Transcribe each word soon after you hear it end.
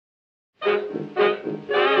From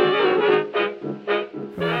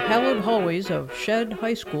the hallowed hallways of Shed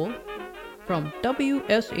High School, from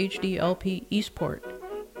WSHDLP Eastport,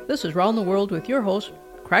 this is Round the World with your host,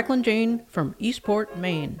 Cracklin' Jane from Eastport,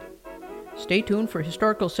 Maine. Stay tuned for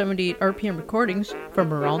historical 78 RPM recordings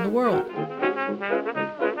from around the world.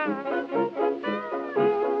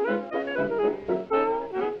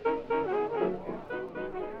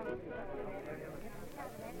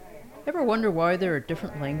 Ever wonder why there are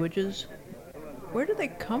different languages? Where do they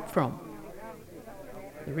come from?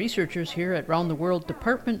 The researchers here at Round the World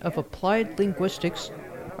Department of Applied Linguistics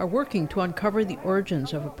are working to uncover the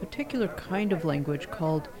origins of a particular kind of language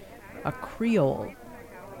called a Creole,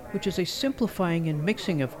 which is a simplifying and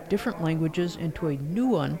mixing of different languages into a new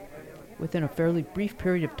one within a fairly brief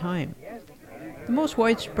period of time. The most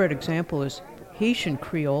widespread example is Haitian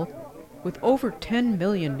Creole, with over 10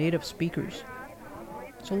 million native speakers.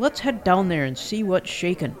 So let's head down there and see what's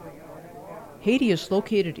shaken. Haiti is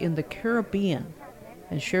located in the Caribbean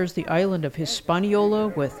and shares the island of Hispaniola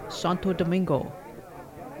with Santo Domingo.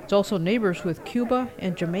 It's also neighbors with Cuba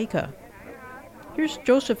and Jamaica. Here's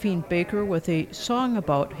Josephine Baker with a song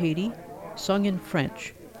about Haiti, sung in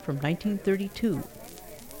French, from 1932.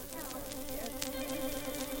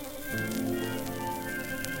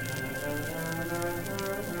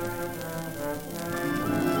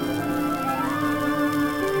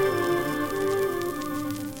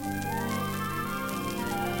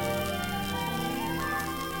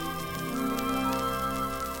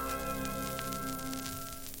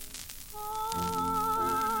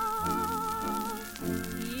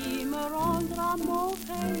 Mon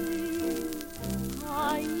pays,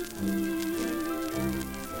 Haïti,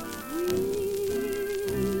 oui,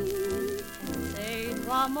 c'est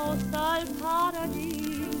toi mon seul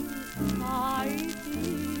paradis, Haïti.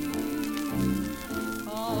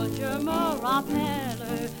 Quand je me rappelle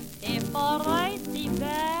tes forêts si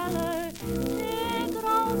belles, tes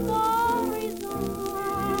grands horizons,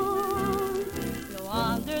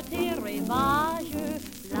 loin de tes rivages,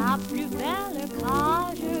 la plus belle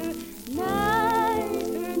cage n'est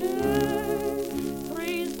une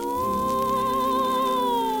prison.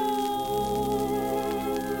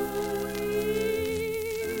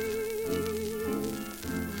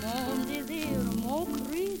 Mon désir, mon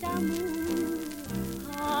cri d'amour,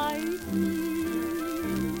 Haïti,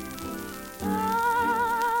 c'est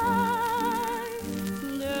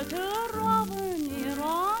de te revenir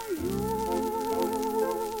un jour.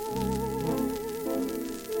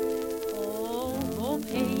 Oh, beau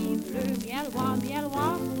pays bleu, bien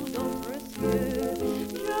loin sous d'autres cieux,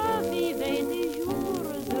 je vivais des jours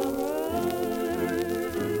heureux.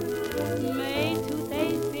 Mais tout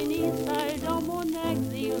est fini seul dans mon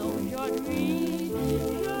exil aujourd'hui,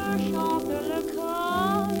 je chante le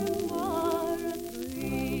cœur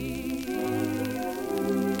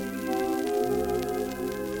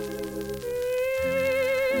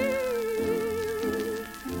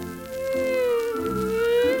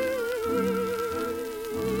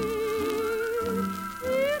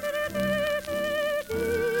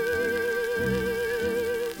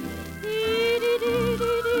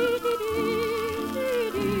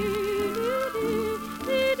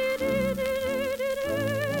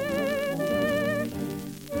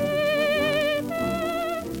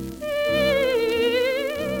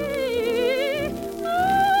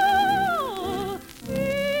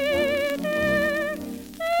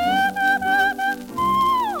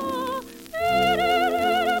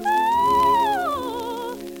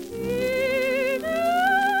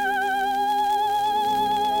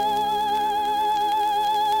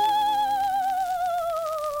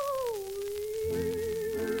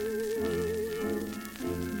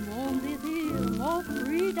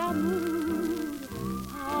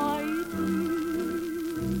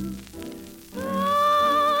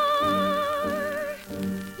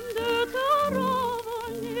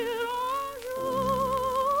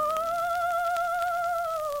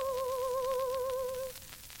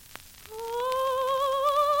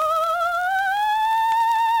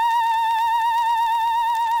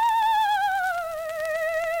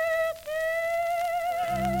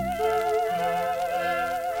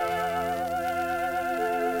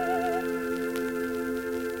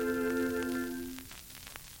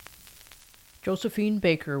Josephine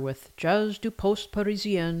Baker with Jazz du Post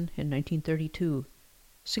Parisien in 1932,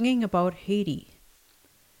 singing about Haiti.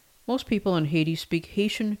 Most people in Haiti speak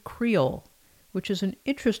Haitian Creole, which is an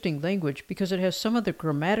interesting language because it has some of the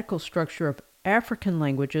grammatical structure of African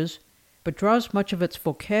languages, but draws much of its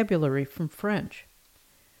vocabulary from French.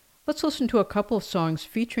 Let's listen to a couple of songs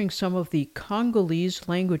featuring some of the Congolese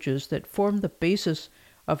languages that form the basis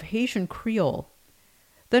of Haitian Creole.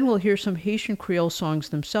 Then we'll hear some Haitian Creole songs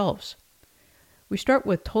themselves. We start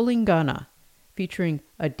with Tolingana, featuring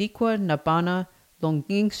Adikwa Nabana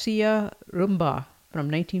Longingsia Rumba from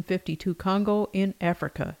 1952 Congo in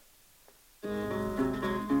Africa.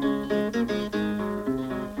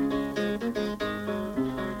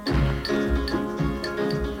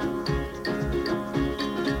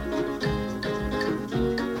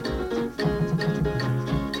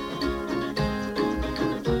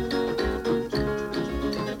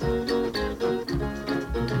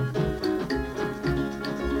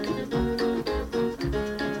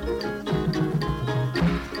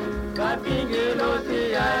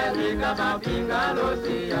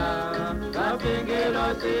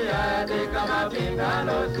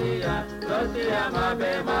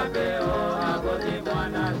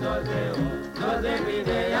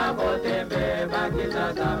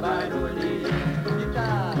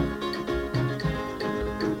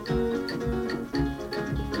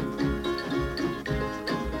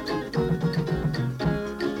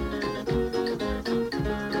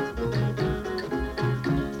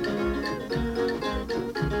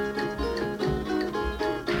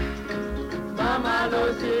 Mama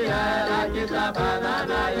Lucia, like it's a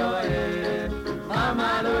banana, yo, eh.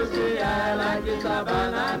 Mama Lucia, like it's a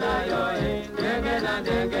banana, yo, eh. Dengue na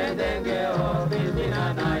dengue, dengue, oh,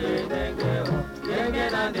 Christina na ye, dengue, oh. Dengue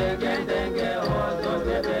na dengue, dengue, oh,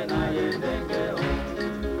 Joseph na ye, dengue, oh.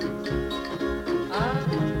 Ah,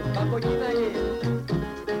 Pacoquina ye.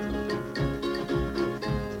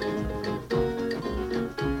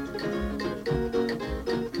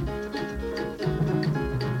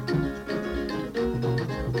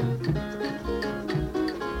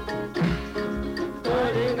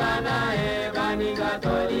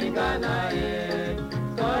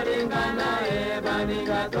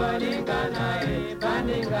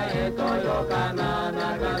 Baninga toyo kana na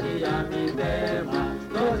kazi ya mitema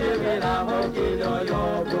no se vela mokilo yo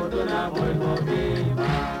kutuna muy mobima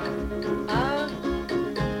ah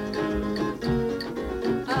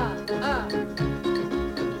ah ah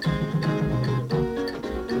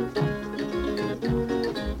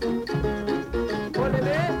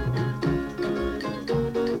Olele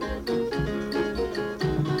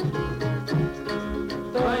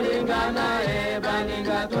Tolingana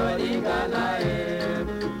baninga tolingana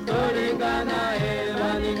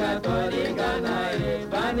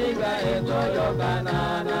Baninga toyo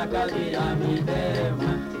kana na kazi ya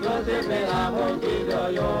mitema no se vela mokilo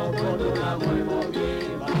yo kutuna muy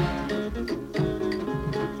mobima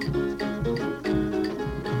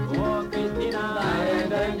Oh Cristina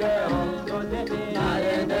naendenge oh Josepe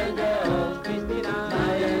naendenge oh Cristina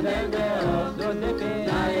naendenge oh Josepe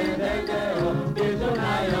naendenge oh Bisu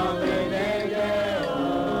na yo menenge oh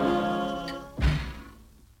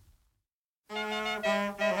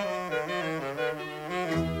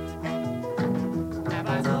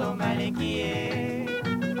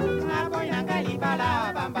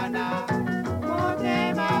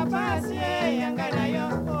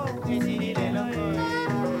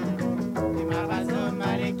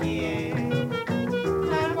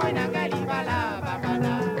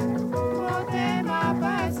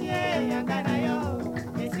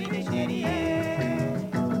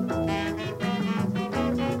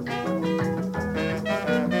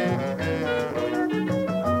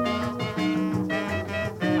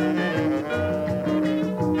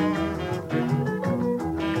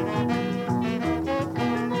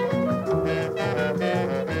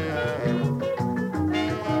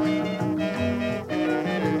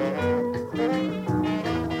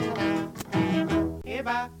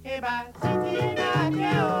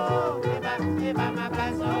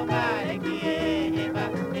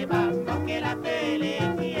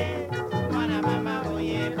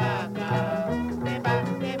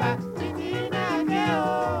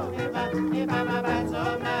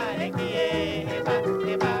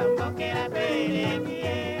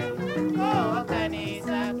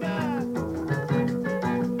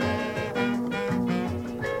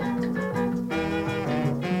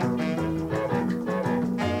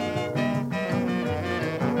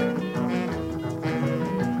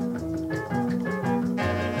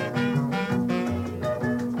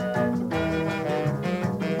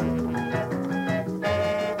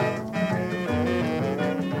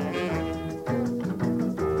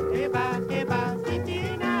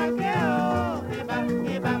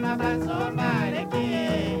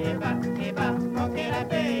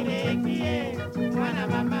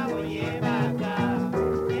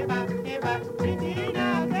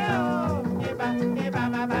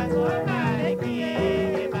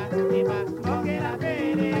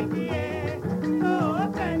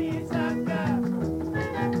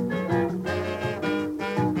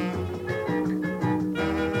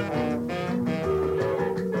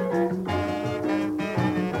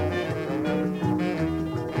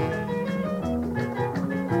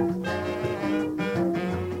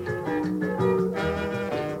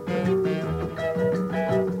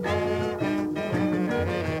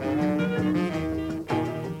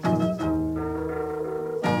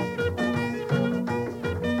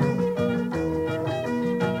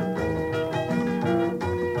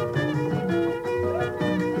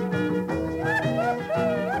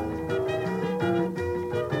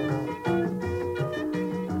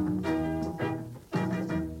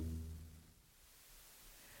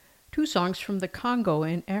songs from the Congo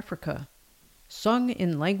in Africa, sung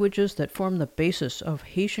in languages that form the basis of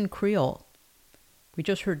Haitian Creole. We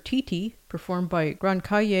just heard Titi, performed by Grand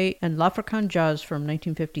Cahier and L'African Jazz from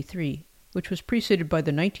 1953, which was preceded by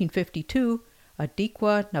the 1952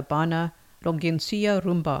 Adikwa Nabana Longensia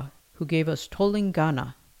Rumba, who gave us Tolling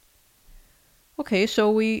Ghana. Okay,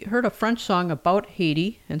 so we heard a French song about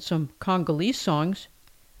Haiti and some Congolese songs.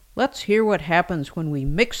 Let's hear what happens when we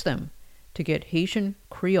mix them to get Haitian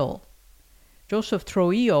Creole. Joseph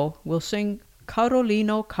Trujillo will sing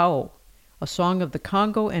Carolino Cao, a song of the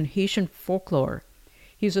Congo and Haitian folklore.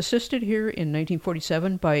 He's assisted here in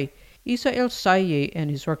 1947 by Isael Saye and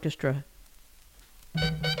his orchestra.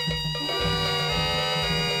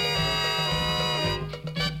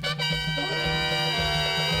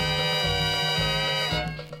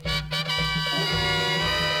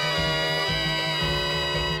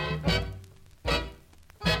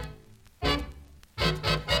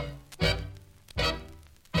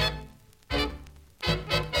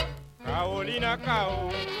 Carolina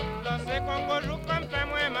Cao, danse Congo jukan pe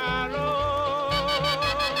mwen malo.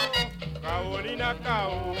 Carolina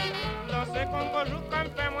Cao, danse Congo jukan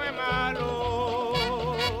pe mwen malo.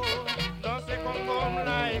 Danse Congo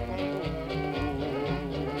mla e Congo.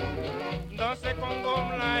 Danse Congo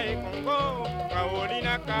mla e Congo.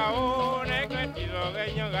 Carolina Cao, nègre ti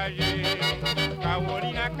l'oreille enragée.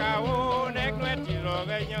 Carolina Cao, nègre ti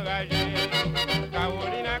l'oreille enragée.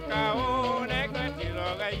 Carolina Cao, nègre ti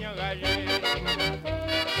l'oreille enragée.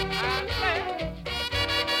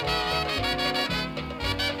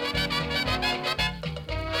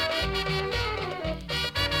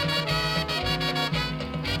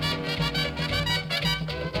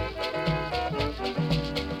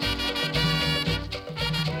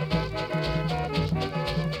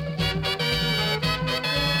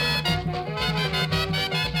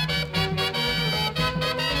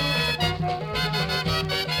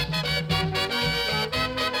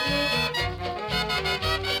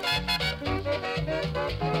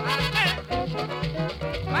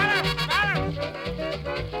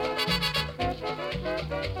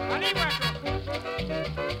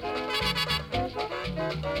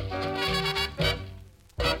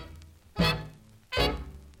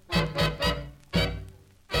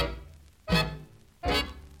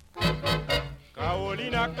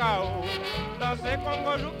 Carolina Cao, danse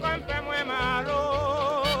Congo jukan pe mwen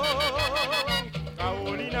malo.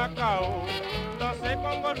 Carolina Cao, danse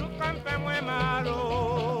Congo jukan pe mwen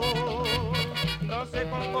malo. Danse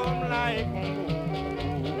Congo mla e Congo.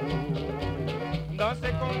 Danse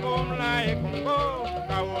Congo mla e Congo.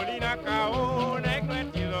 Carolina Cao,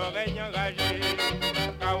 nègre ti l'oreille enragée.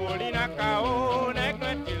 Carolina Cao,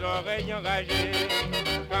 nègre ti l'oreille enragée.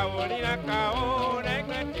 Carolina Cao,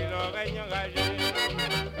 nègre ti l'oreille enragée.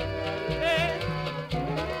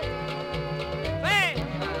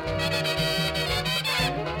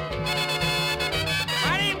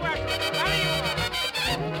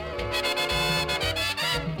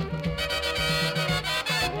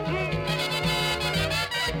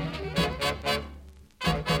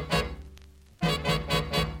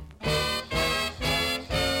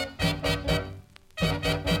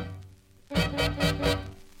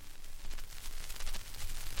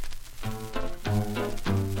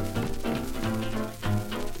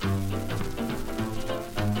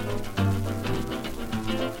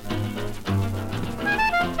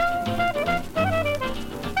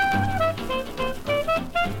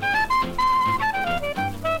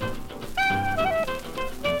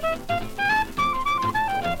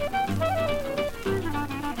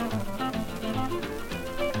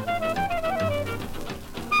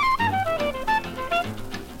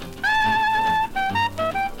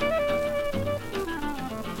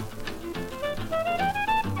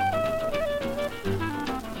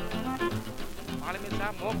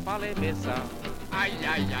 Palais messa. Aïe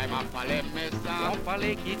aïe aïe, ma palais messa. Mon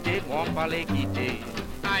palais quitté, mon palais quitté.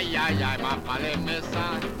 Aïe aïe aïe, ma palais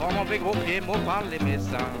messa. Oh mon gros pied, mon palais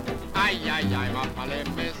messa. Aïe aïe aïe, ma palais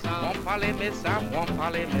messa. Mon palais messa, mon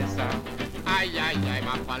palais messa. Aïe aïe aïe,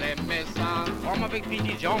 ma palais messa. Oh avec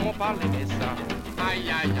petit Jean, mon palais messa.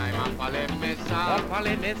 Aïe aïe aïe, ma palais messa. Mon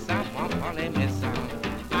palais messa, mon palais messa.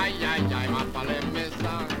 Aïe aïe aïe, ma palais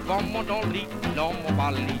messa. Comme mon dans le lit, non mon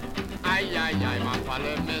palais. Aïe aïe aïe, ma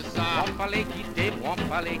palais messa. Mon palais quitté, mon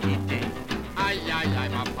palais quitté. Aïe aïe aïe,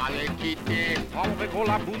 ma palais quitté. Oh avec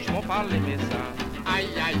la bouche, mon palais messa. Aïe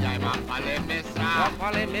aïe aïe, ma palais messa. Mon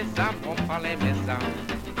palais messa, mon palais messa.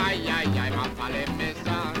 Aïe aïe aïe, ma palais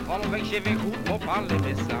messa. Oh avec cheveux courts, mon palais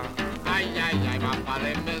messa. Aïe aïe aïe, ma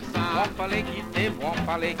palais messa. Mon palais quitté, mon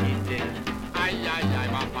palais quitté. Aïe aïe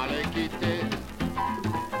aïe, ma palais quitté.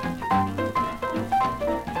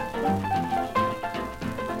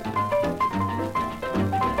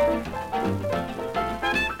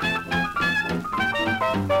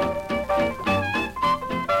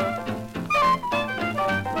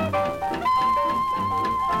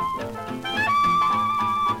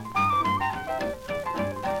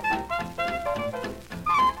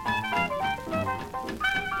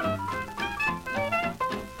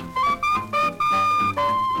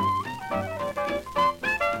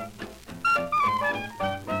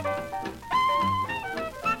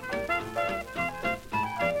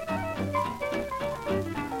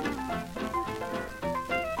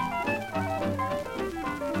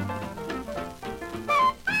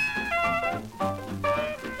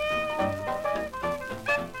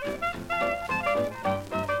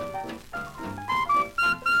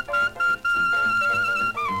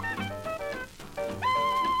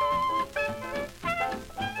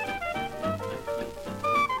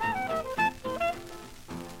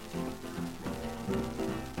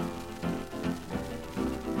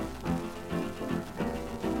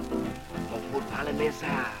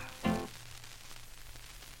 mesa.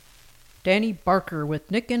 Danny Barker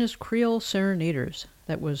with Nick and his Creole Serenaders.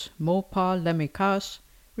 That was Mo Pa Lemicas,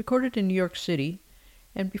 recorded in New York City.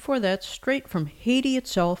 And before that, straight from Haiti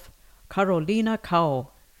itself, Carolina Cao,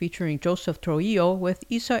 featuring Joseph Trujillo with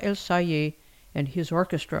Isa El Saye and his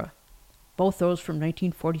orchestra. Both those from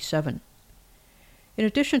 1947. In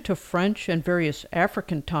addition to French and various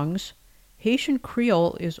African tongues, Haitian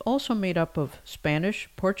Creole is also made up of Spanish,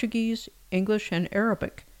 Portuguese, English, and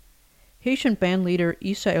Arabic. Haitian bandleader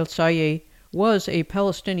Isa El Saye was a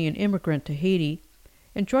Palestinian immigrant to Haiti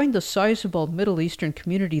and joined the sizable Middle Eastern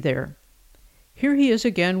community there. Here he is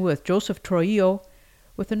again with Joseph Trujillo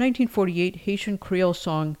with the 1948 Haitian Creole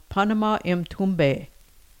song Panama M Tumbe.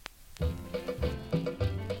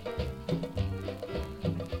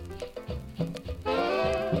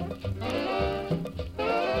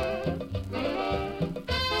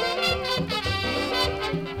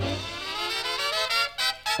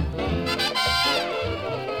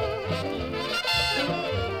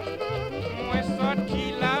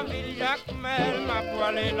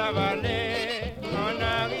 La vallée, on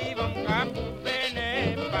arrive en Cap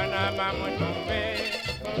Béné, Panama moi tombé.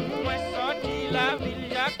 Moi sorti la ville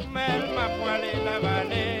Jacmel, m'a poilé la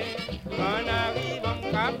vallée, on arrive en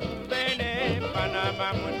Cap Béné,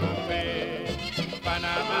 Panama moi tombé.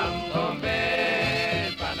 Panama tombé,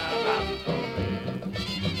 Panama tombé,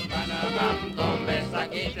 Panama tombé, ça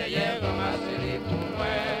qui te llega ma série pour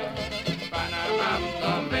moi. Panama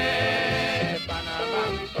tombé, Panama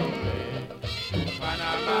tombé.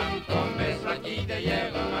 Panama tombe, aquí te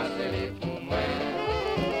llega más el fumé.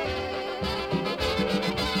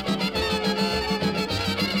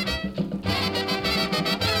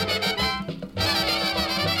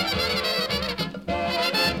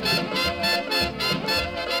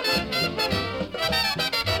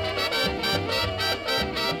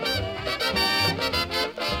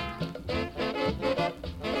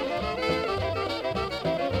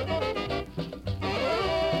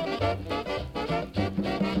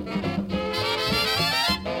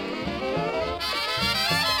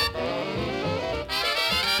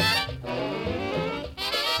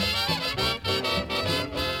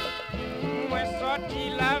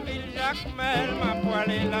 Ma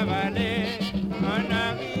poêlée la vallée, on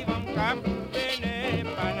arrive en Cap Béné,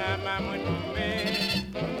 Panama moi tombé.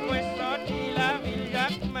 Moi sorti la ville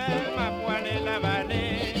Jacmel, ma poêlée la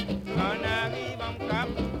vallée, on arrive en Cap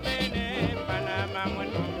Béné, Panama moi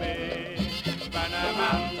tombé. Panama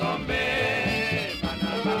tombé,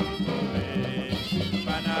 Panama tombé,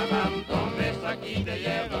 Panama tombé, ça qui te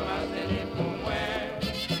lève ma série pour moi.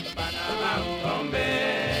 Panama tombé,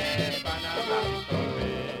 Panama tombé.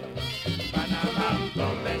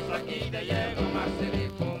 Tombe aquí te llego más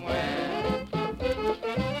feliz como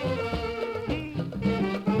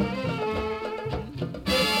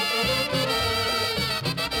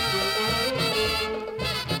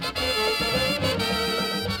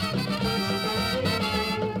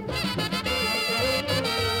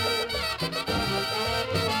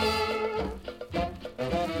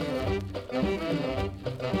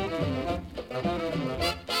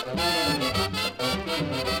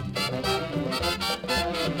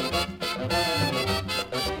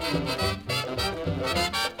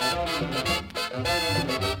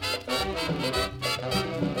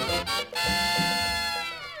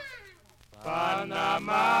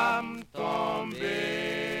Panama tombé.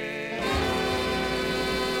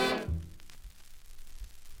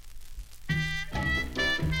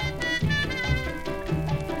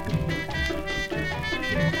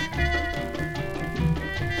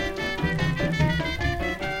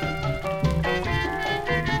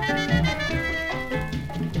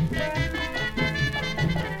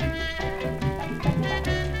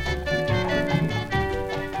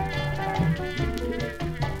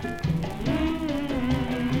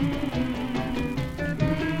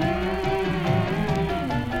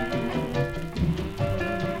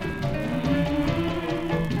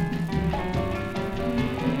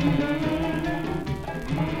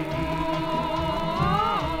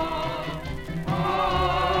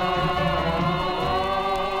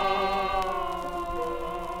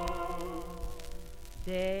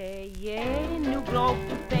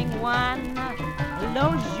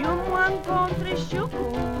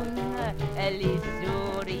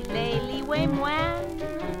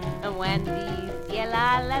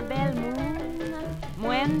 La belle moon,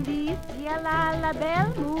 when this yella la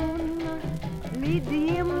belle moon,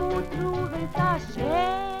 l'idée m'a trouvé sa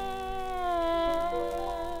chair.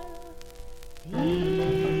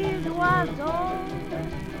 Les oiseaux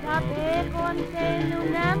tapaient contre nous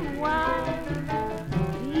mémoire.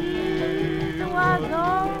 Les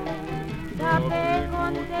oiseaux tapaient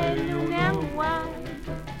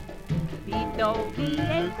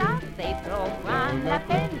Pieta, c'est trop grand la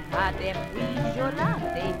peine, car des fruits jolas,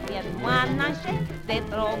 des pieds moins enchaînés, c'est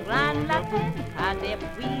trop grand la peine, car des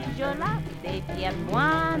fruits jolas, des pieds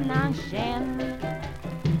moins enchaînés.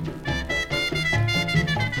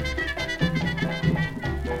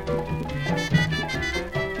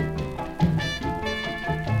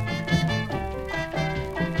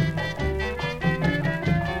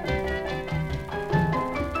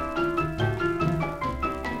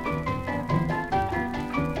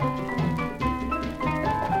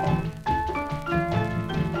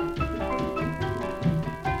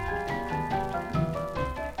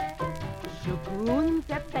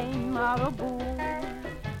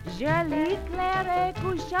 Joli claire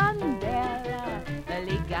chandelle,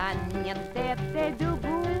 les gagnants étaient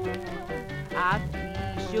debout.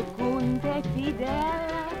 Assis, je comptais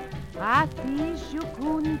fidèle, assis, je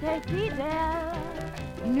comptais fidèle.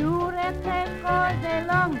 Nous restait causés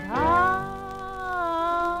longtemps.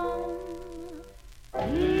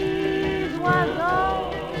 Les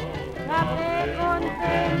oiseaux savaient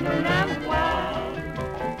compter une fois.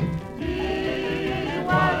 Les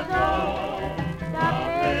oiseaux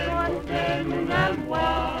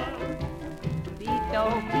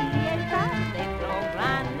Pieta, c'est trop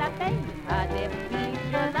grand la peine, à des fruits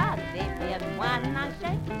jolas, des pieds moins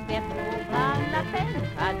enchaînés, c'est trop grand la peine,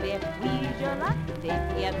 à des fruits jolas, des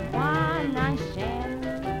pieds moins enchaînés.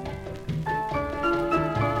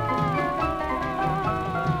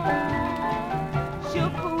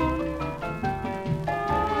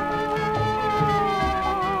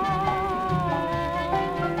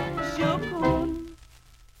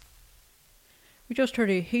 We just heard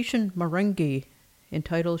a Haitian merengue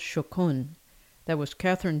entitled Chokun. That was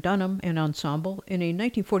Catherine Dunham and Ensemble in a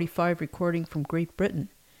 1945 recording from Great Britain.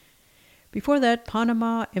 Before that,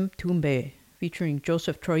 Panama Mtumbe, featuring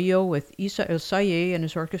Joseph Trujillo with Isa El Saye and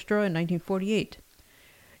his orchestra in 1948.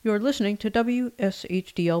 You are listening to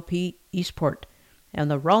WSHDLP Eastport, and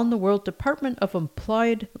the Round the World Department of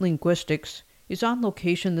Applied Linguistics is on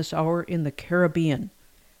location this hour in the Caribbean,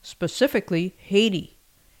 specifically Haiti.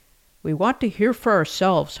 We want to hear for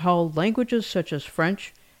ourselves how languages such as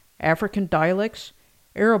French, African dialects,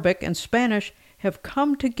 Arabic, and Spanish have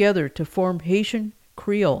come together to form Haitian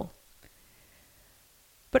Creole.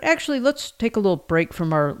 But actually, let's take a little break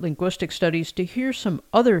from our linguistic studies to hear some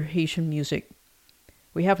other Haitian music.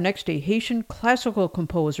 We have next a Haitian classical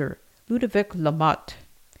composer, Ludovic Lamotte,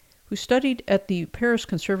 who studied at the Paris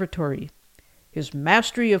Conservatory. His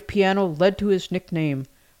mastery of piano led to his nickname,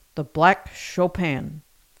 the Black Chopin.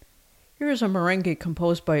 Here is a merengue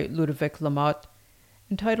composed by Ludovic Lamotte,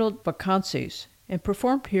 entitled Vacances, and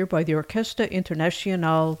performed here by the Orchestra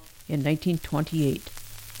Internationale in 1928.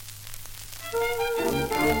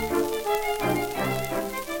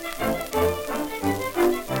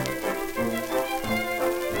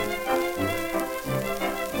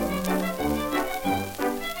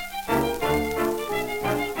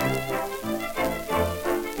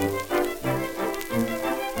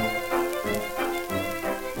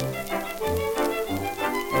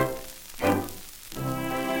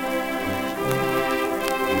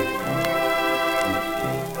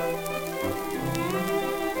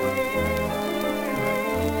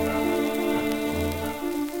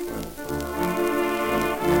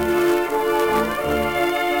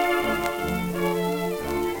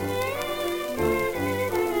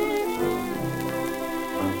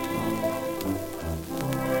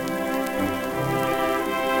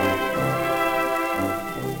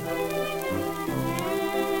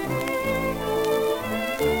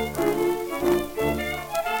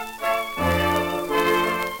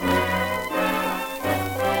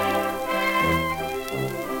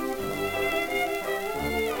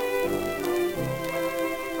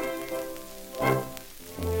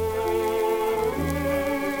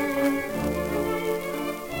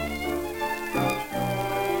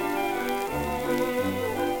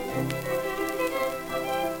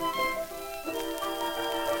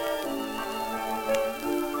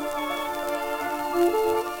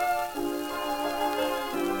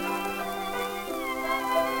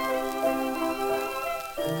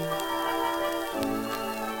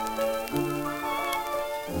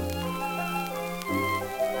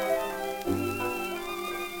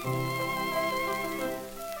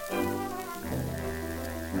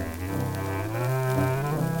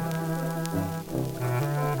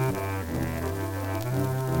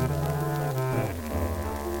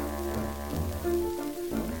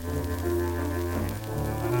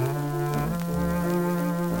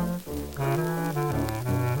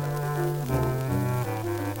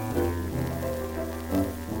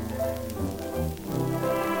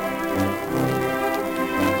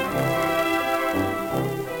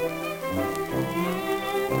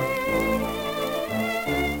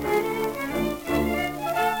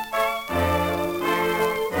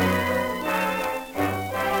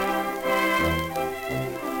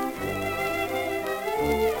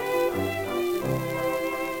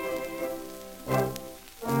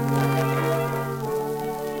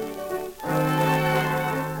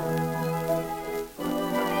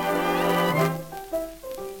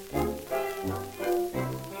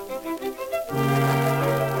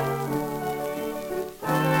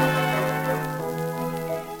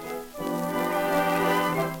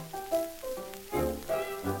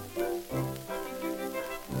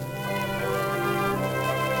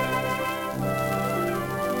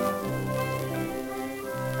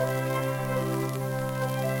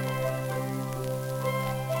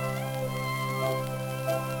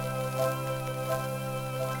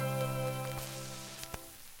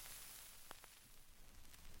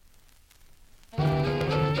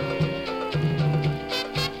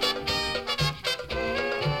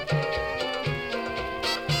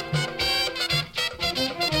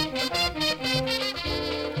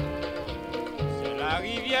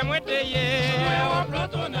 vivia mueteye. Nuevo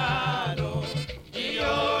plotonado,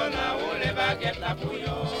 yo na ule bagueta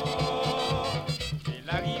puyo.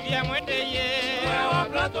 La vivia mueteye. Nuevo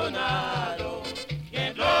plotonado,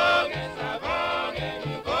 que lo que sabón, que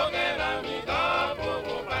mi coquera mi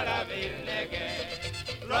capo, para verle que.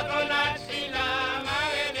 Plotonado si la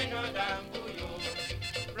madre de no dan puyo.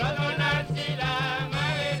 Plotonado si la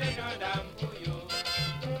madre de no dan puyo.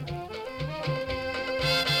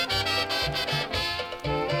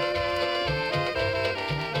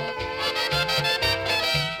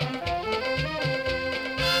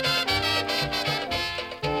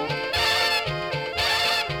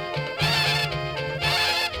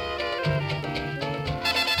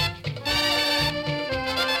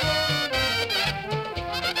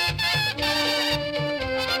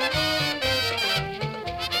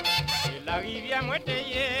 La vivia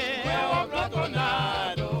mueteye. Nuevo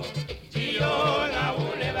plotonado, yo na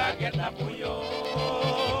ule bagueta puyo.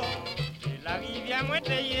 La vivia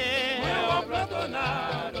mueteye. Nuevo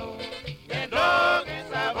plotonado, que lo que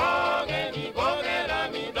sabón, que mi coquera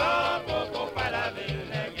mi do poco para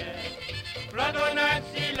verle que. Plotonado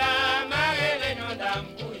si la madre de no dan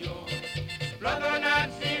puyo.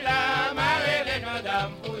 Plotonado si la madre de no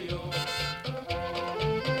dan puyo.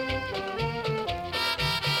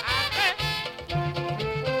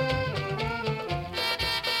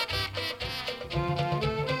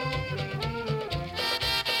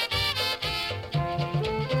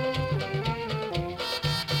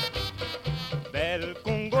 Bel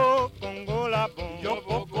Congo, Congo la bon. Yo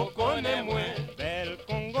poco connais moins, Bel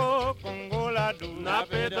Congo, Congo la dou. n'a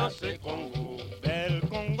pas dansé Congo. Bel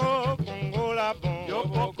Congo, Congo la bon. Yo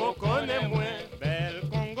poco connais moins, Bel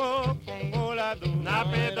Congo, Congo la dou. n'a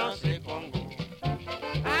pas dansé Congo.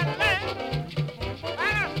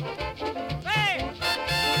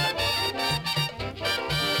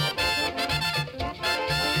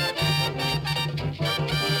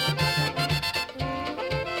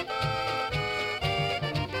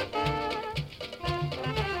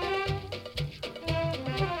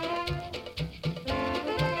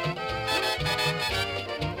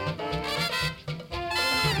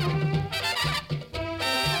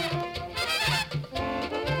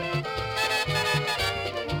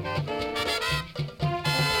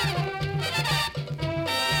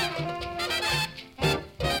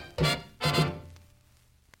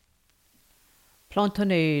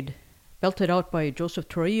 Plantonade, belted out by Joseph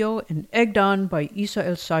Trujillo and egged on by Isa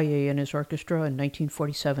El Saye and his orchestra in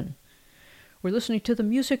 1947. We're listening to the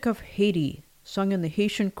music of Haiti, sung in the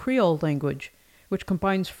Haitian Creole language, which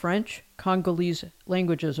combines French, Congolese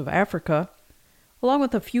languages of Africa, along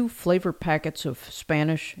with a few flavor packets of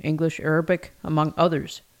Spanish, English, Arabic, among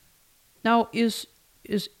others. Now, is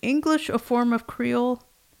English a form of Creole?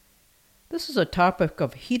 This is a topic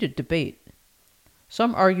of heated debate.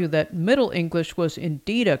 Some argue that Middle English was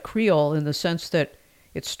indeed a Creole in the sense that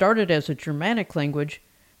it started as a Germanic language,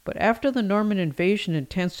 but after the Norman invasion in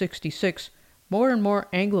 1066, more and more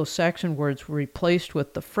Anglo-Saxon words were replaced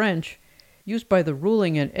with the French used by the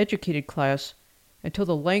ruling and educated class until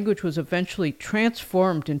the language was eventually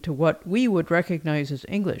transformed into what we would recognize as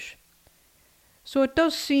English. So it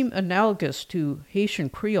does seem analogous to Haitian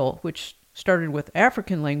Creole, which started with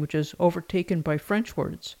African languages overtaken by French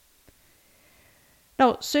words.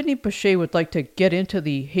 Now, Sidney Bechet would like to get into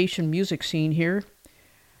the Haitian music scene here.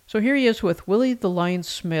 So here he is with Willie the Lion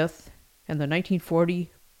Smith and the 1940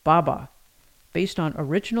 Baba, based on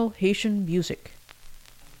original Haitian music.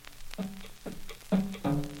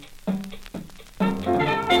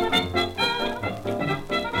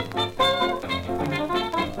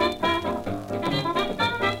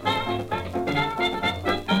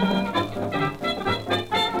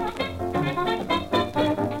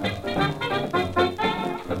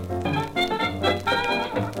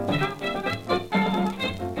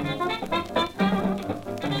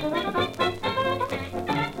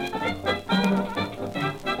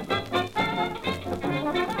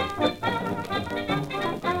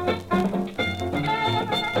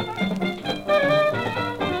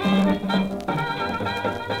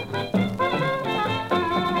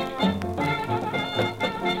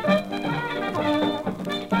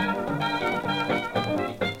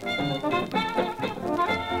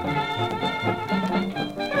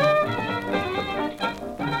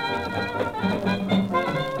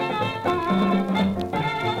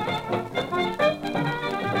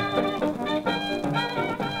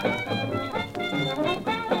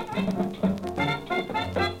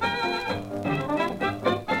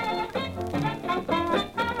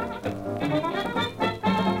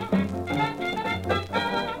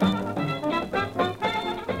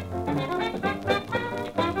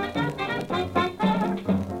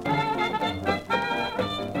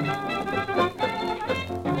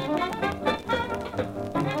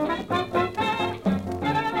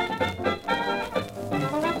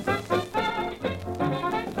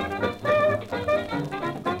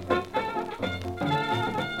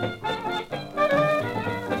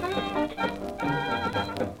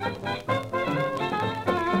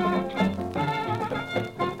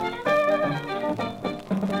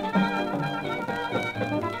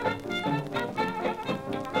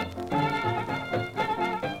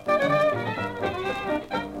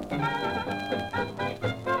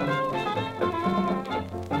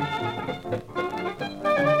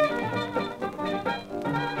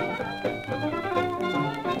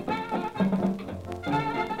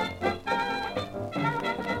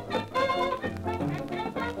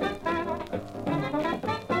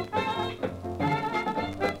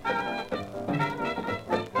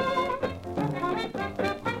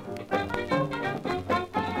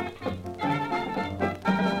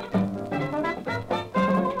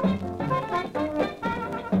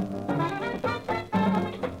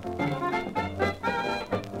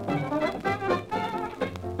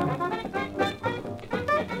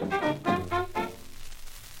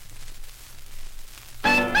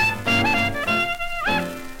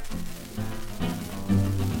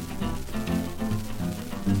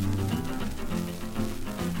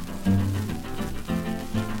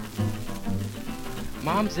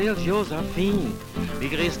 Mademoiselle Josephine,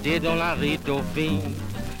 les restés dans la rue Dauphine,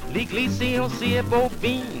 les glissés aussi et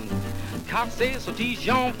bobines, cassés sur tes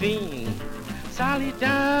jambines. Salut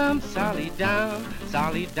dame, salut dame,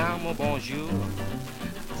 salut dame, oh bonjour.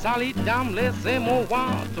 Salut dame, laissez-moi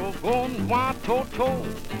voir, togon, voir, toto.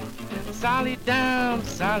 Salut dame,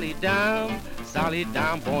 salut dame, salut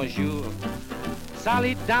dame, bonjour.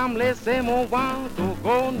 Salut dame, laissez-moi voir,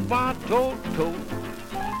 togon, voir, toto.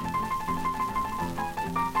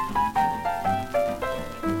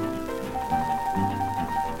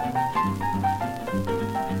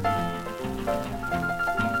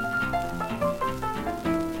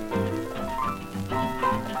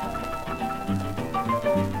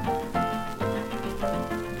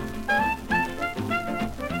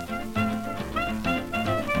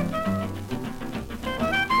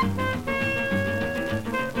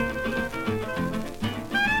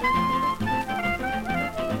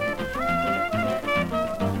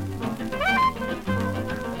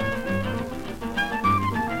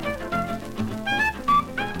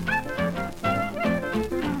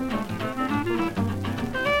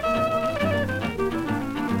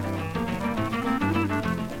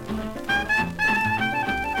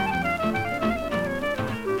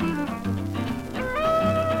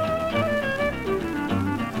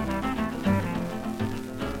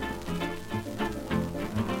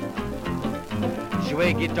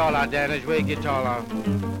 Jouez guitare là, Dan, jouez guitare là.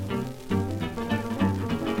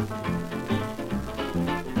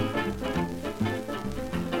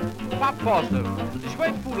 Pas de poste,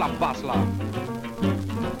 jouez pour la basse là.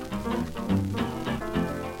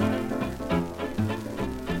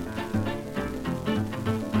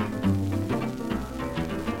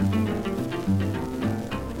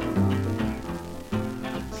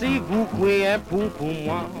 Si vous couez un pou pour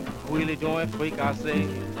moi, couez les dents et fricassés.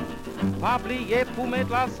 Pas oublier pour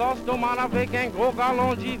mettre la sauce tomate avec un gros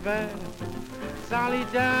galon d'hiver. Salut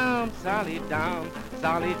dame, salut dame,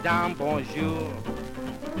 salut dame, bonjour.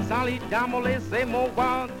 Salut dame, laissez-moi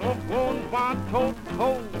voir, trop bon, voir,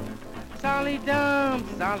 toto. Salut dame,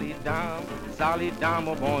 salut dame, salut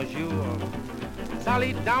dame, bonjour.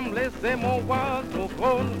 Salut dame, laissez-moi voir, trop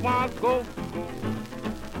bon, voir, go, go.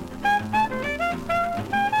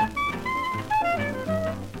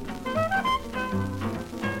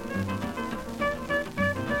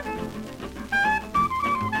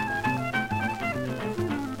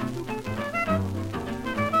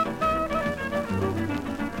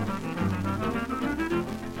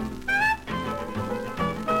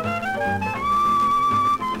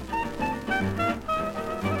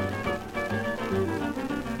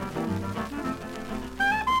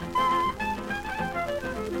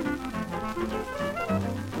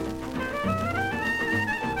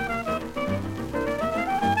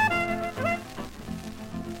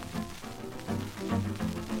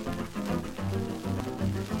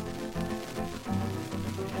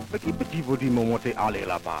 Petit vous dit me monter aller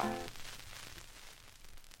là-bas.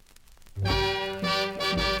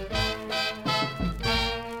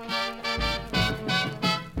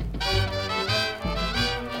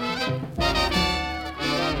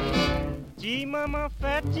 Dis maman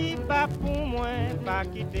fait ti pas pour moi, pas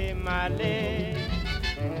quitter malé.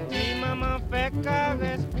 Dis maman fait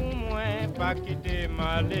caresse pour moi, pas quitter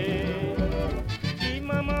malé. Dis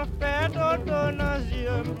maman fait dodo dans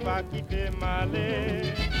yeux, pas quitter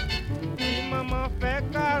malé. Dis maman fait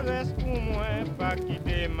caresse pour moi, pas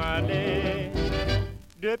quitter malé.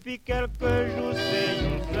 Depuis quelques jours c'est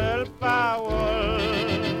une seule parole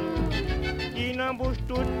qui n'embouche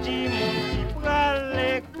tout petit monde qui prend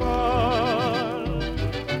l'école.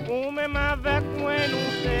 Ou même avec moi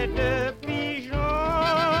nous c'est deux pigeons.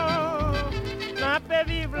 N'a pas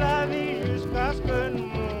vivre la vie jusqu'à ce que nous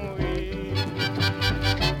mourions.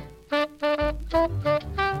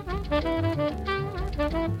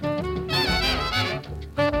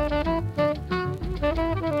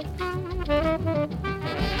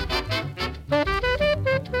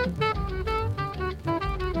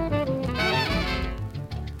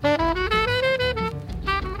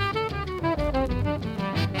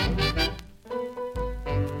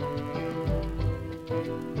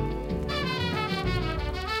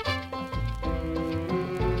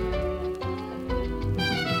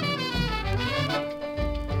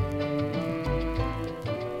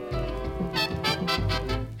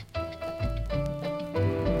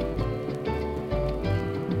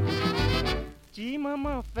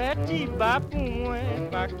 Maman fait ti bas pour moi,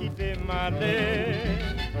 pas quitter malé.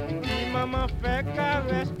 Si maman fait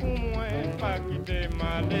caresse pour moi, pas quitter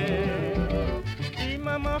malé. Si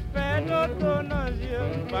maman fait dodo dans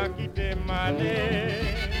yeux, pas quitter malé.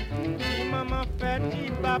 Si maman fait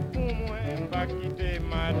ti bas pour moi, pas quitter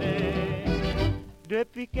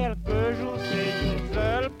Depuis quelques jours, c'est une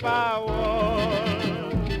seule parole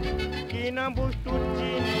qui n'embouche tout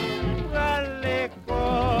nous à l'école.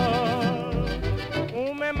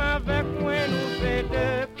 Ou même avec moi, nous fait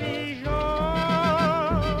deux pigeons.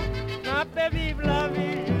 N'a pas vivre la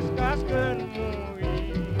vie jusqu'à ce que nous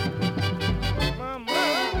mourions.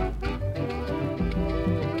 Maman,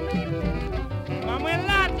 maman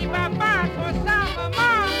là, tu vas pas comme ça, maman.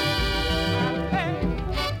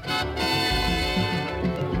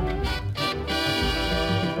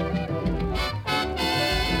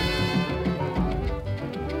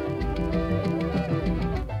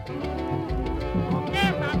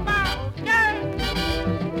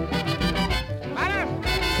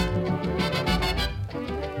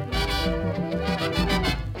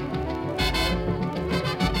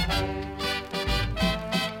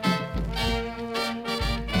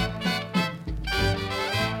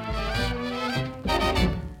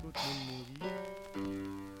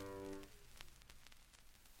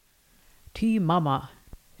 T Mama,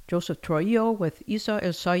 Joseph Trujillo with Isa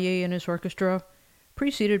El Saye and his orchestra,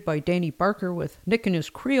 preceded by Danny Barker with Nick and his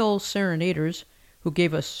Creole Serenaders, who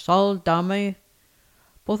gave us Sal Dame,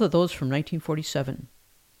 both of those from 1947.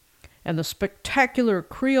 And the spectacular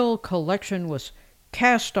Creole collection was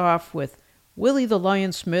cast off with Willie the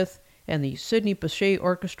Lion Smith and the Sidney Bechet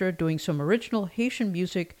Orchestra doing some original Haitian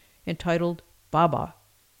music entitled Baba.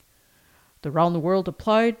 The Round the World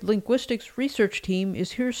Applied Linguistics Research Team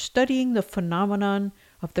is here studying the phenomenon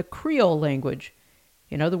of the Creole language,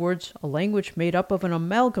 in other words, a language made up of an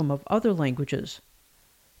amalgam of other languages.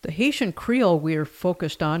 The Haitian Creole we are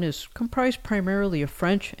focused on is comprised primarily of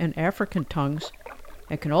French and African tongues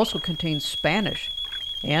and can also contain Spanish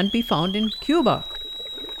and be found in Cuba.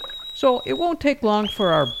 So it won't take long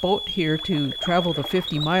for our boat here to travel the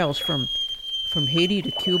 50 miles from Haiti to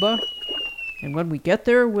Cuba. And when we get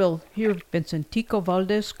there, we'll hear Vincentico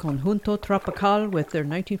Valdez Conjunto Tropical with their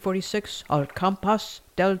 1946 Al Campas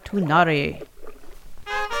del Tunare.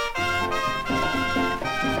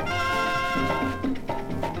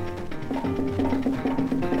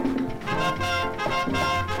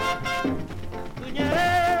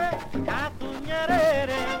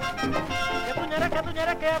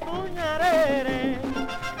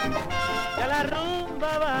 Que la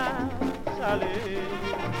rumba va a salir.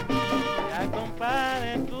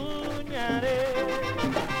 Compadre Tuñaré,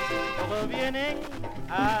 todos vienen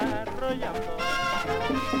arrollando,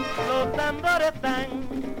 los tambores están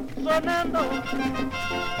sonando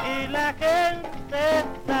y la gente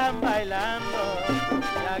está bailando.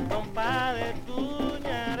 Ya compadre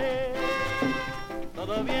Tuñaré,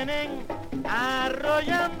 todos vienen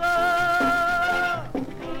arrollando.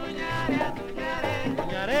 Tuñaré a Tuñaré,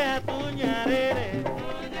 Tuñaré a Tuñaré.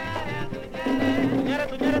 Tuñare,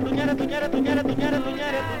 tuñare, tuñare, tuñare, tuñare,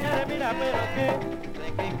 tuñare, tuñare, mira, pero que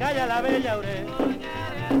calla la bella ure.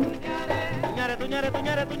 Tuñare, tuñare,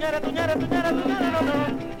 tuñare, tuñare, tuñare, tuñare, tuñare, no, no.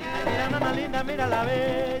 Ay, mira, mamá linda, mira la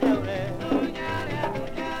bella ure.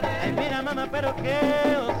 Ay, mira, mamá, pero que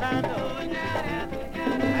osando.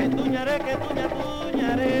 Ay, tuñare, que tuña,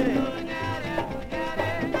 tuñare.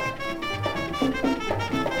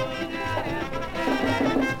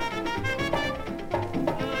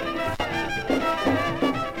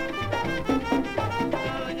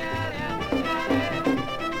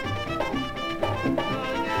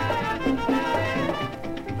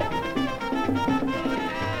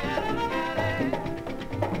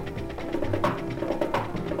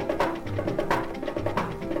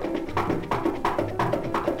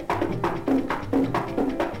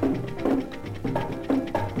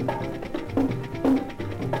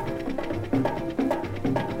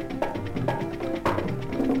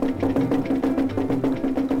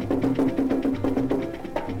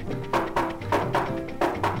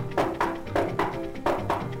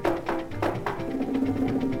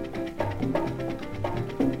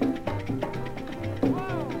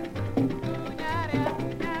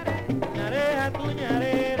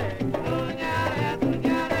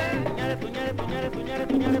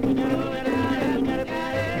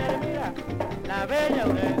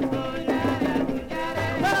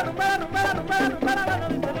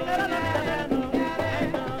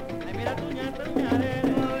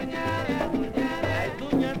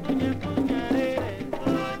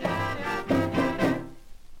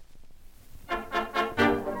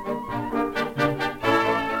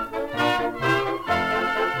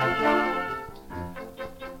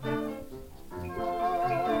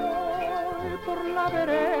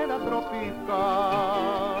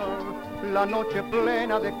 La noche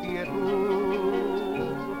plena de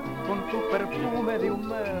quietud, con tu perfume de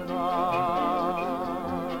humedad.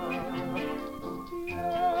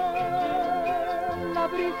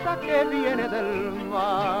 brisa que viene del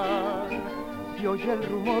mar, se oye el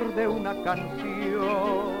rumor de una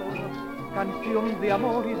canción de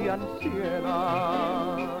amor y de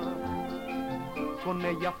ansiedad. Con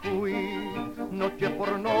ella fui noche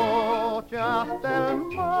por noche hasta el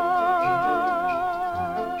mar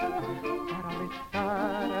para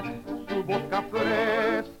besar su boca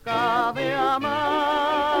fresca de amar,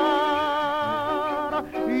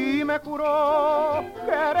 y me juró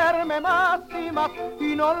quererme más y más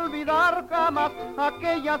y no olvidar jamás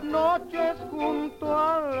aquellas noches junto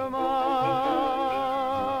al mar.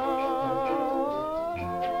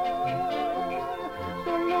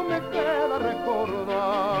 Solo me queda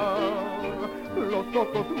recordar, los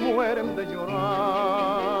ojos mueren de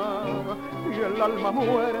llorar y el alma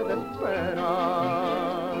muere de esperar.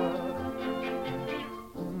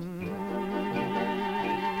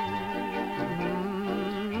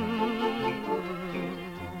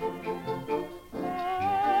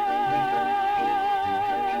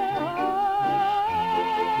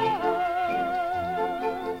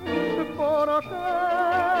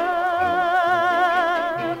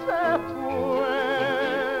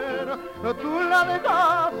 Tú la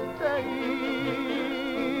dejaste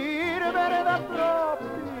ir, vereda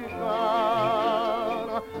tropical,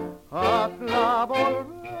 hazla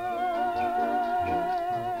volver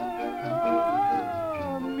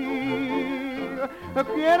a mí.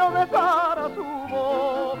 Quiero besar a su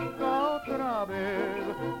boca otra vez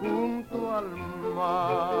junto al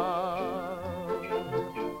mar.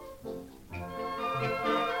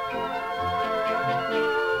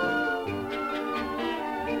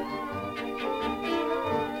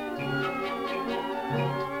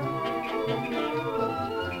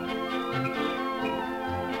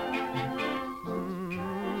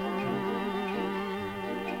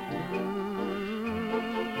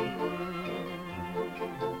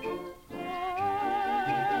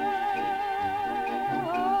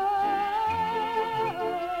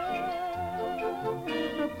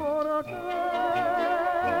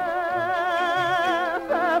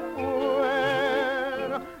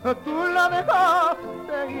 Tú la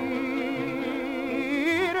dejaste ir,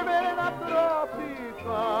 vereda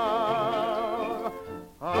tropical,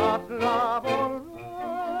 hazla volver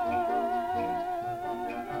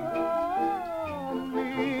a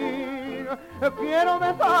mí. Quiero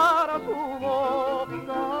besar a su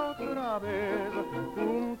boca otra vez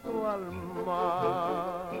junto al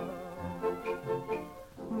mar.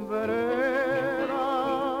 Vereda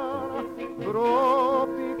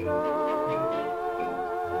tropical.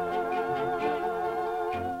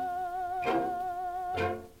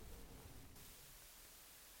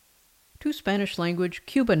 Two Spanish-language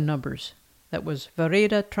Cuban numbers. That was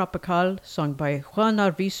Vereda Tropical, sung by Juan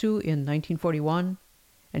Arvizu in 1941,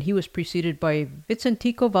 and he was preceded by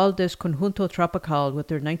Vicentico Valdez Conjunto Tropical with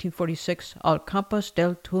their 1946 Al Campas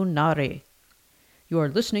del Tunare. You are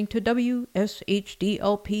listening to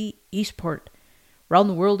WSHDLP Eastport. Round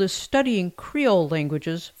the World is studying Creole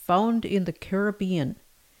languages found in the Caribbean.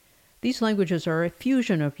 These languages are a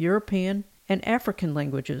fusion of European and African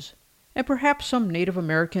languages, and perhaps some Native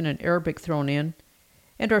American and Arabic thrown in,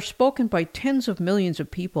 and are spoken by tens of millions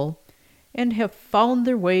of people, and have found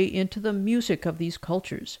their way into the music of these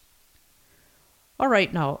cultures. All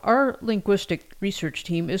right, now, our linguistic research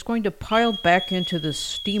team is going to pile back into this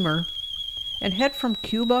steamer and head from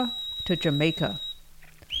Cuba to Jamaica.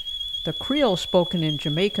 The Creole spoken in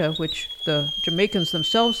Jamaica, which the Jamaicans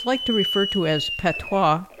themselves like to refer to as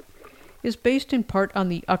patois, is based in part on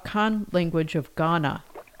the Akan language of Ghana,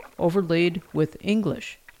 overlaid with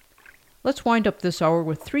English. Let's wind up this hour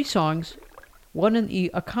with 3 songs, one in the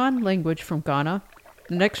Akan language from Ghana,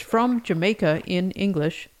 the next from Jamaica in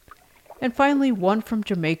English, and finally one from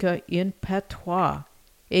Jamaica in patois,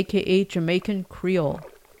 aka Jamaican Creole.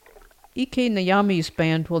 Ike Nayami's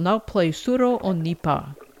band will now play Suro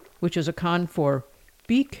Onipa, which is Akan for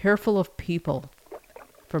Be Careful of People,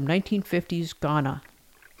 from 1950s Ghana.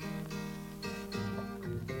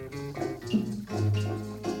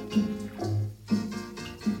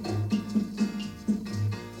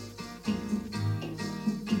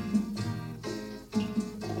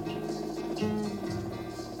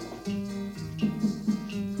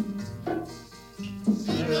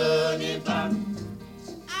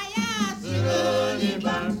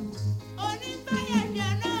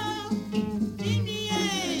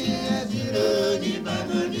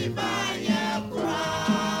 Bye.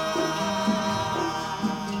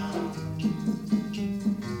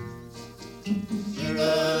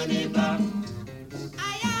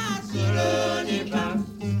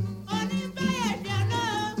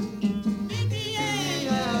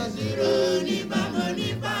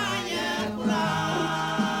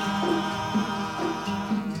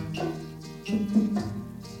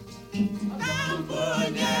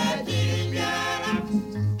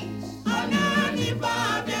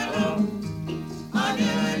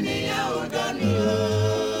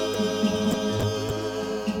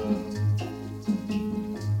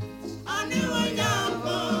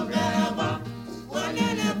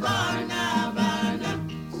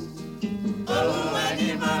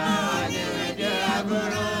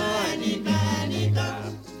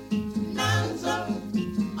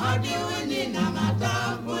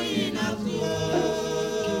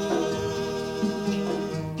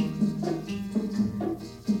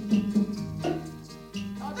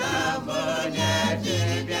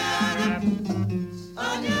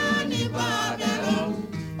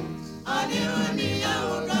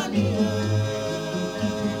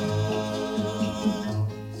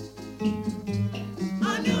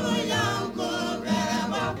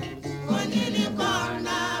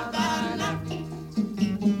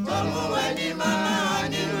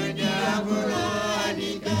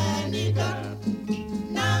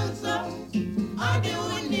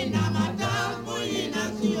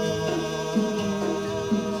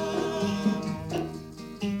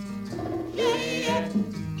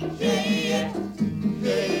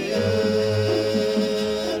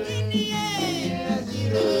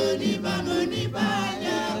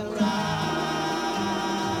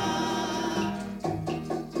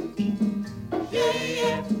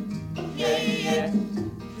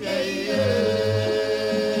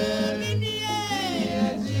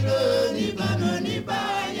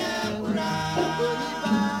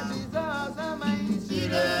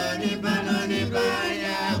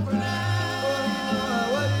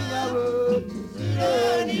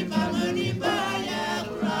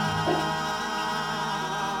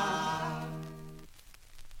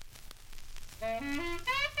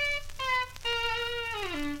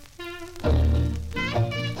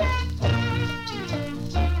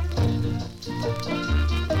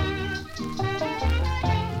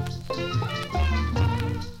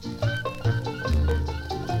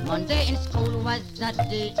 Monday in school was a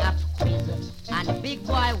day of quiz, and big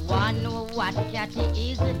boy wanna know what cat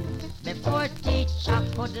he is. Before teacher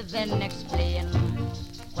could then explain,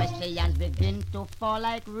 questions begin to fall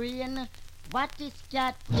like rain. What is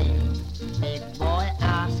cat? Big boy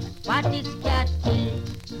ask, what is cat?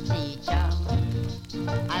 Teacher,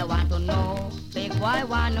 I want to know. Big boy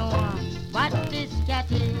wanna know, what is cat?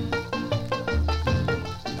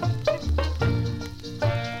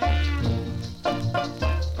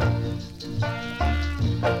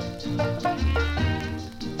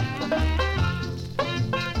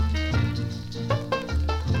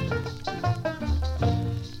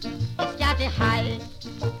 High,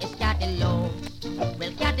 it's got it low.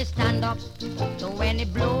 Well, cat is stand up to when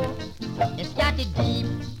it blow. It's got it deep,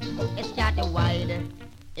 it's got it wide.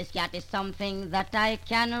 It's got it something that I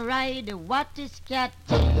can ride. What is cat?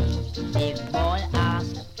 Big boy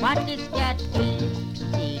ask, what is cat?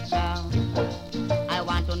 Teacher, I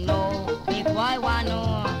want to know. Big boy want to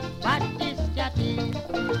know, what is cat?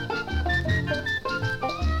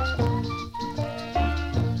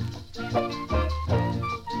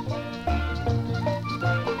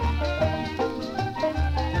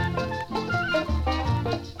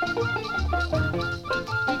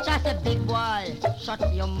 Big boy,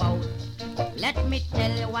 shut your mouth. Let me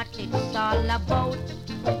tell you what it's all about.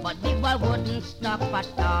 But big boy wouldn't stop at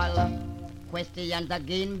all. Questions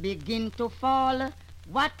again begin to fall.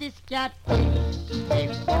 What is cat? Big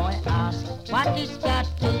boy ask, what is cat?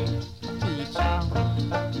 Teacher,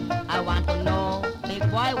 I want to know. Big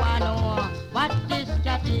boy want to know, what is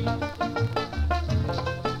cat?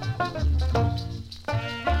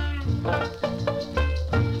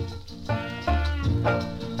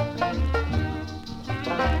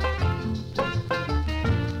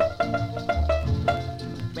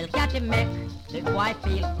 Make the boy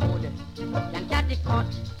feel good. Can cat cut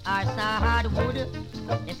or so hardwood?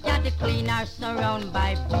 It's cat clean or surrounded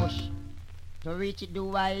by bush. To reach it,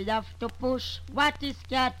 do I have to push? What is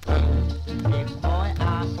cat? Big boy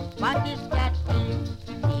ask, what is cat?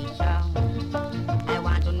 Teacher, I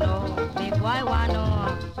want to know. Big boy want to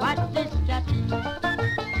know, what is cat?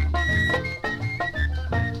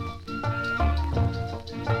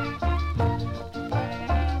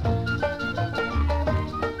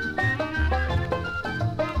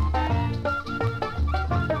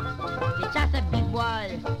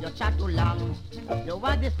 You chat too long. You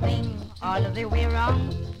want this thing all the way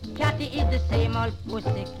wrong. Catty is the same old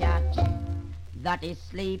pussy cat that is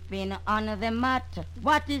sleeping on the mat.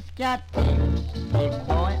 What is cat? Big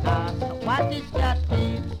boy ask, what is cat?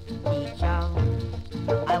 Teacher,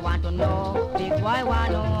 I want to know. Big boy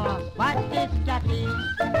want to know, what is cat?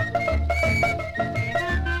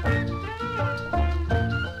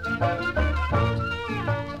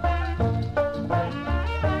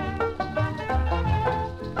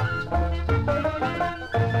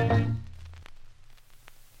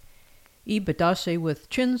 Ibadase with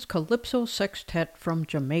Chin's Calypso Sextet from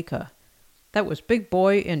Jamaica. That was Big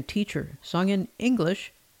Boy and Teacher, sung in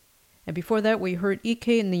English. And before that we heard Ike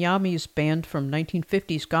Nyami's band from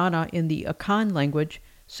 1950s Ghana in the Akan language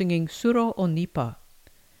singing Suro Onipa.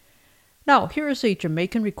 Now here is a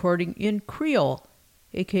Jamaican recording in Creole,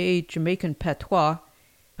 aka Jamaican Patois,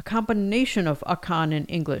 a combination of Akan and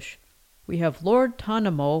English. We have Lord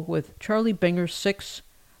Tanamo with Charlie Binger's 6,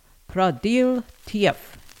 Pradil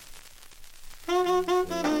Tief.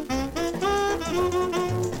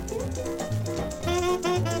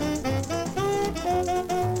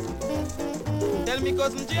 Tell me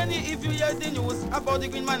cousin Jenny if you hear the news about the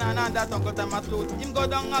green man and that Uncle Thomas Lute. Him go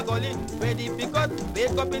down a gully, ready pick up,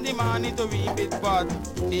 wake up in the morning to reap it, but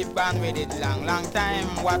the band with it long time,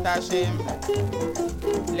 what a shame.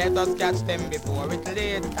 Let us catch them before it's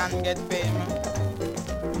late and get fame.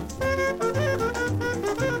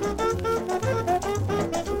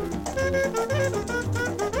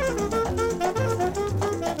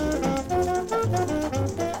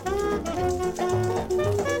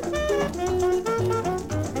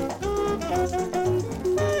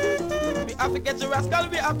 have to catch a rascal,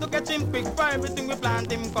 we have to catch him quick. For everything we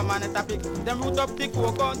plant him, come on, it's a pick. Them root up the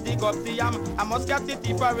cocoa, dig up the yam. I must catch the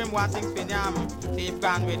thief for him wanting spin yam. Thief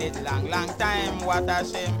gone with it long, long time, what a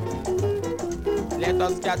shame. Let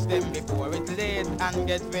us catch them before it's late and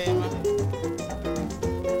get fame.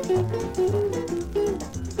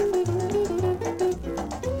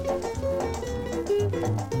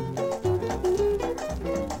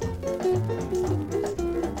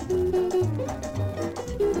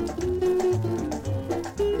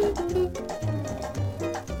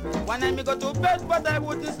 One night me go to bed, but I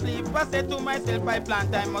wouldn't sleep. I said to myself, I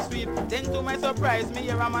plant, I must sweep. Then to my surprise, me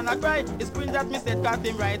hear a man a cry. He screamed at me, said, caught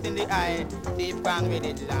him right in the eye. Thief gone with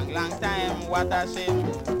it long, long time, what a shame.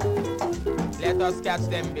 Let us catch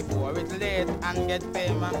them before it's late and get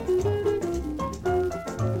fame.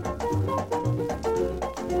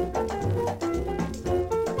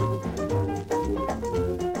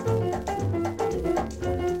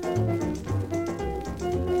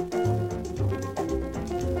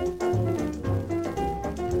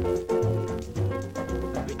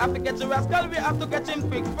 Have to catch a rascal, we have to catch him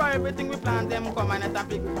quick. For everything we plant them, come and a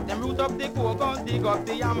pick. Them root up the cocoa, dig up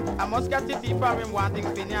the yam. I must catch the thief for him wanting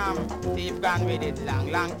spin yam. Thief gone with it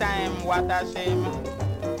long, long time, what a shame.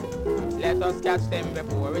 Let us catch them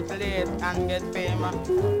before it's late and get fame.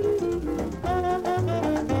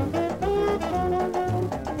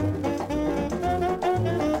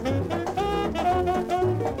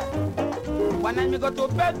 One night me go to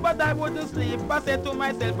bed, but I wouldn't sleep. I said to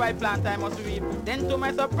myself, I plant, I must reap. Then to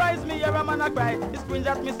my surprise, me hear a man a cry. He screamed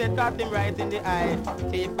at me, said, caught him right in the eye.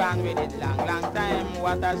 Thief gone with it long, long time,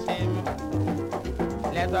 what a shame.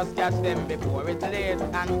 Let us catch them before it's late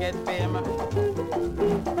and get fame.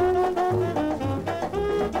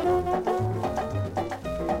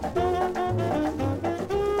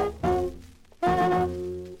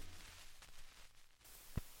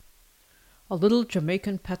 A little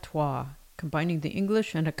Jamaican patois, combining the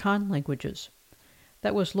English and Akan languages.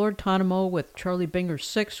 That was Lord Tonemo with Charlie Binger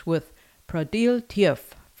Six with Pradil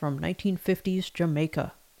Tief from 1950s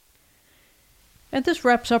Jamaica. And this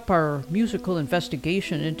wraps up our musical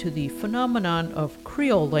investigation into the phenomenon of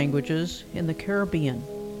Creole languages in the Caribbean.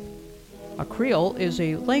 A Creole is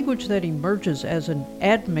a language that emerges as an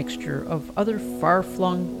admixture of other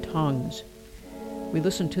far-flung tongues. We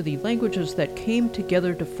listened to the languages that came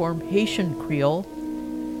together to form Haitian Creole,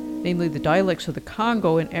 namely the dialects of the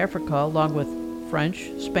Congo in Africa, along with French,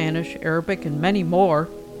 Spanish, Arabic, and many more.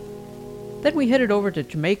 Then we headed over to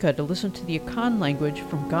Jamaica to listen to the Akan language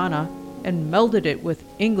from Ghana and melded it with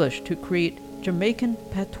English to create Jamaican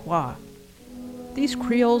patois. These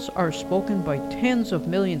Creoles are spoken by tens of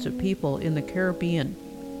millions of people in the Caribbean.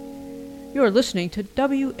 You are listening to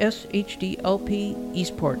WSHD-LP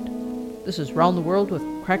Eastport. This is Round the World with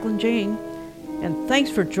Cracklin' Jane, and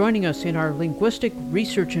thanks for joining us in our linguistic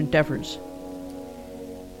research endeavors.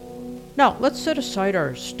 Now, let's set aside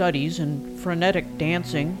our studies and frenetic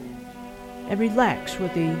dancing and relax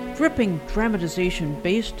with a gripping dramatization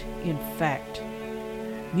based in fact.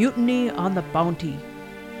 Mutiny on the Bounty,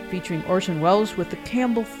 featuring Orson Welles with the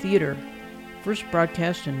Campbell Theatre, first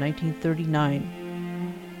broadcast in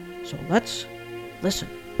 1939. So let's listen.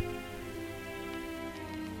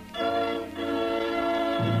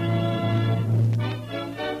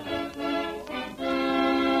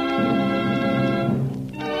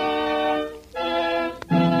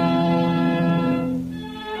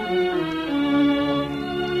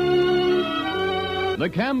 The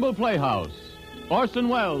Campbell Playhouse. Orson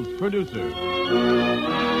Welles, producer.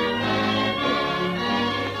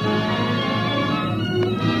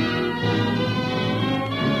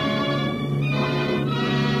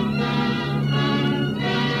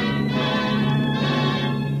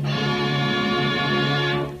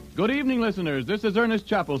 Good evening, listeners. This is Ernest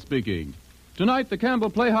Chappell speaking. Tonight, the Campbell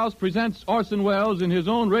Playhouse presents Orson Welles in his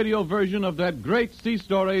own radio version of that great sea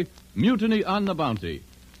story, Mutiny on the Bounty.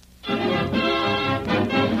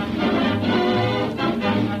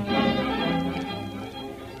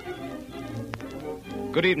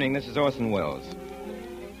 Good evening, this is Orson Welles.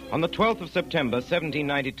 On the 12th of September,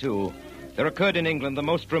 1792, there occurred in England the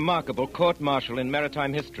most remarkable court-martial in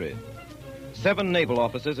maritime history. 7 naval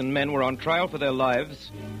officers and men were on trial for their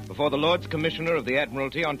lives before the Lords Commissioner of the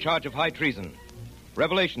Admiralty on charge of high treason.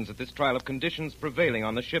 Revelations at this trial of conditions prevailing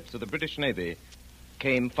on the ships of the British Navy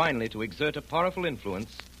came finally to exert a powerful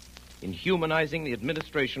influence in humanizing the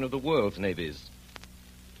administration of the world's navies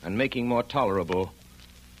and making more tolerable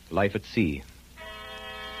life at sea.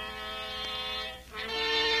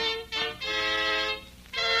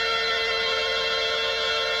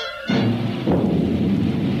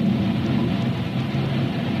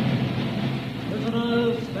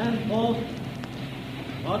 Prisoners, stand forth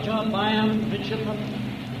Roger Byam, midshipman.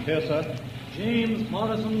 Here, sir. James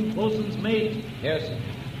Morrison, boatswain's mate. Here, sir.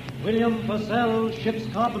 William Purcell,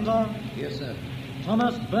 ship's carpenter. Here, sir.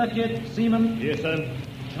 Thomas Burkitt, seaman. Here, sir.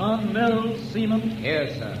 John Mills, seaman. Here,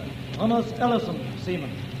 sir. Thomas Ellison, seaman.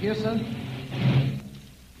 Here, sir.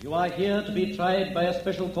 You are here to be tried by a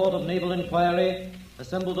special court of naval inquiry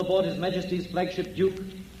assembled aboard His Majesty's flagship Duke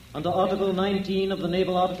under Article 19 of the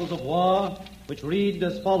Naval Articles of War, which read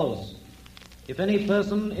as follows. If any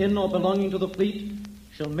person in or belonging to the fleet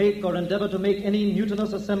shall make or endeavor to make any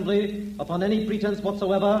mutinous assembly upon any pretense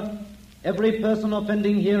whatsoever, every person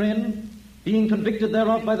offending herein, being convicted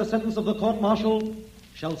thereof by the sentence of the court-martial,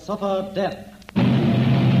 shall suffer death.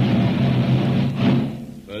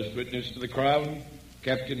 First witness to the Crown,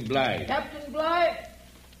 Captain Bligh. Captain Bligh?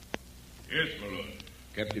 Yes, my lord.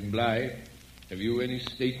 Captain Bligh, have you any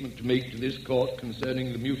statement to make to this court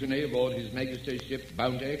concerning the mutiny aboard His Majesty's ship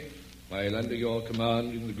Bounty while under your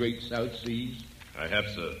command in the great South Seas? I have,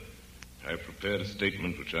 sir. I have prepared a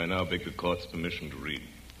statement which I now beg the court's permission to read.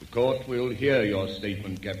 The court will hear your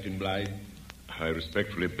statement, Captain Bligh. I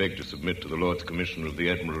respectfully beg to submit to the Lords Commissioner of the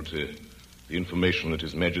Admiralty the information that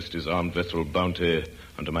His Majesty's armed vessel Bounty,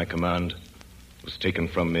 under my command, was taken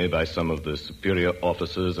from me by some of the superior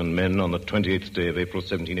officers and men on the 28th day of April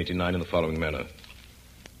 1789 in the following manner.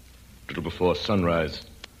 A little before sunrise,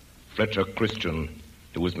 Fletcher Christian,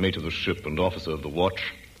 who was mate of the ship and officer of the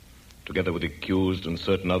watch, together with the accused and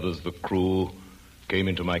certain others of the crew, came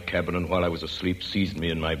into my cabin and while I was asleep seized me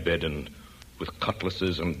in my bed and with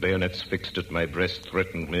cutlasses and bayonets fixed at my breast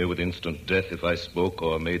threatened me with instant death if I spoke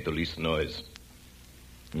or made the least noise.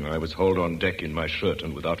 I was hauled on deck in my shirt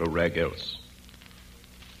and without a rag else.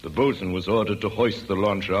 The boatswain was ordered to hoist the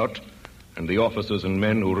launch out, and the officers and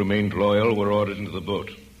men who remained loyal were ordered into the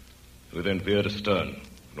boat. We then veered astern,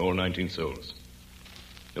 and all 19 souls.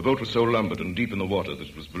 The boat was so lumbered and deep in the water that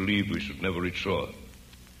it was believed we should never reach shore.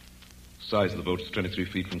 The size of the boat was 23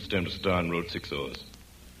 feet from stem to stern, rowed 6 oars.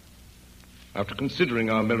 After considering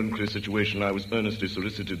our melancholy situation, I was earnestly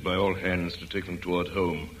solicited by all hands to take them toward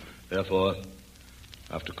home. Therefore,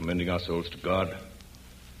 after commending our souls to God,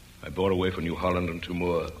 I bore away for New Holland and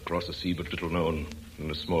Timor, across a sea but little known,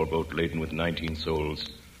 in a small boat laden with 19 souls,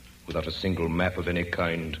 without a single map of any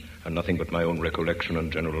kind, and nothing but my own recollection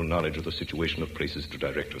and general knowledge of the situation of places to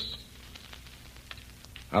direct us.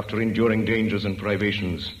 After enduring dangers and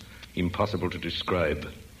privations impossible to describe,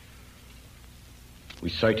 we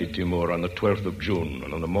sighted Timor on the 12th of June,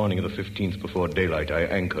 and on the morning of the 15th before daylight, I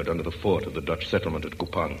anchored under the fort of the Dutch settlement at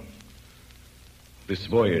Kupang. This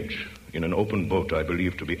voyage, in an open boat, I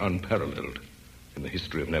believe to be unparalleled in the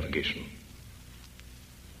history of navigation.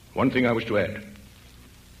 One thing I wish to add,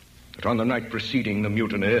 that on the night preceding the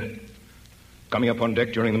mutiny, coming up on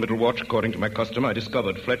deck during the middle watch, according to my custom, I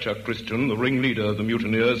discovered Fletcher Christian, the ringleader of the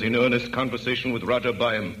mutineers, in earnest conversation with Roger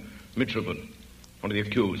Byam, midshipman, one of the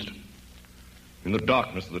accused. In the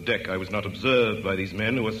darkness of the deck, I was not observed by these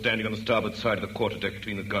men who were standing on the starboard side of the quarterdeck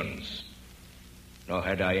between the guns. Nor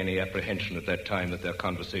had I any apprehension at that time that their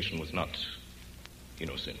conversation was not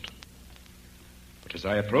innocent. But as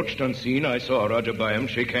I approached unseen, I saw Roger Byam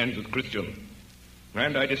shake hands with Christian.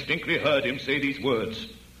 And I distinctly heard him say these words,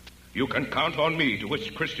 "You can count on me," to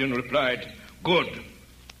which Christian replied, "Good.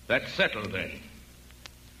 That's settled then."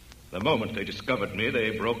 The moment they discovered me,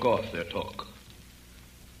 they broke off their talk.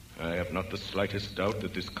 I have not the slightest doubt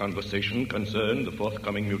that this conversation concerned the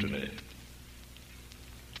forthcoming mutiny.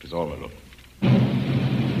 It is all, my lord.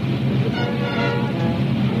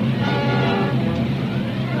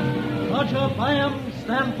 Roger Byam,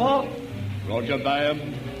 stand forth. Roger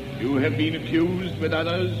Byam, you have been accused with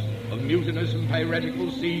others of mutinous and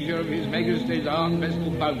piratical seizure of His Majesty's armed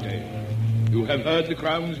vessel Bounty. You have heard the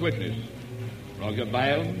Crown's witness. Roger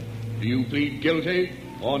Byam, do you plead guilty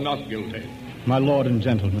or not guilty? My lord and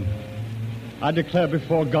gentlemen, I declare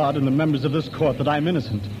before God and the members of this court that I am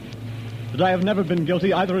innocent, that I have never been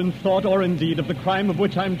guilty either in thought or in deed of the crime of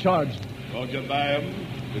which I am charged. Roger Byam,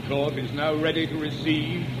 the court is now ready to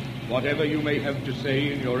receive whatever you may have to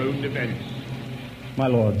say in your own defense. My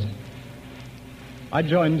lords, I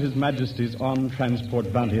joined His Majesty's armed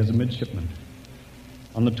transport Bounty as a midshipman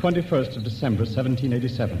on the 21st of December,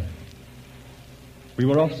 1787. We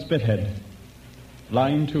were off Spithead,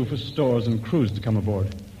 lying to for stores and crews to come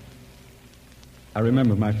aboard. I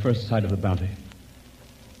remember my first sight of the Bounty.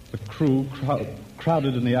 The crew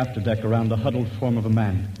crowded in the afterdeck around the huddled form of a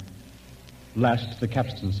man, lashed to the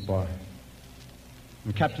capstan spar,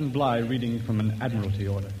 and Captain Bligh reading from an Admiralty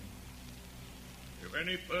order. If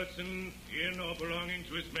any person in or belonging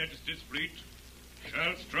to His Majesty's fleet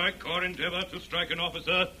shall strike or endeavor to strike an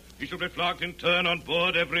officer, he shall be flogged in turn on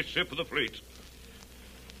board every ship of the fleet.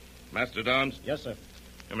 Master at Arms? Yes, sir.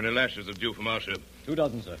 How many lashes are due from our ship? 2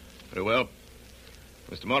 dozen, sir. Very well.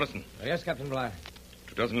 Mr. Morrison? Yes, Captain Bligh.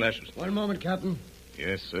 2 dozen lashes. One moment, Captain.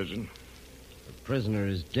 Yes, Surgeon. The prisoner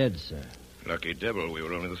is dead, sir. Lucky devil, we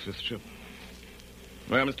were only the 5th ship.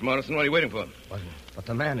 Well, Mr. Morrison, what are you waiting for? But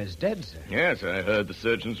the man is dead, sir. Yes, I heard the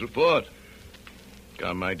surgeon's report.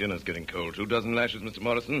 Come, my dinner's getting cold. 2 dozen lashes, Mr.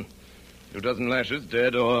 Morrison. 2 dozen lashes,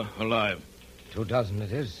 dead or alive. 2 dozen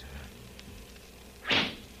it is, sir.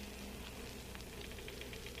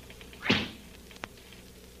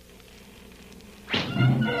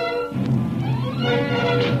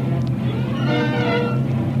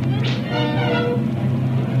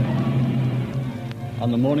 On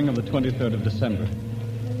the morning of the 23rd of December,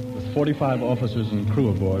 with 45 officers and crew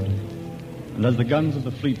aboard, and as the guns of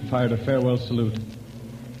the fleet fired a farewell salute,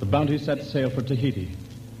 the Bounty set sail for Tahiti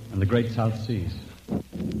and the great South Seas.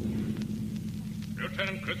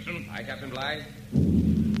 Lieutenant Christian. Aye, Captain Bligh.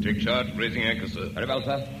 Take charge of raising anchor, sir. Very well,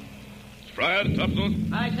 sir. Fryer, the topsails.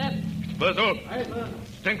 Aye, sir. Purcell. Aye, sir.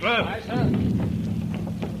 Tinkler. Aye, sir.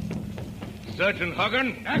 Surgeon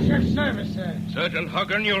Hogan. At your service, sir. Surgeon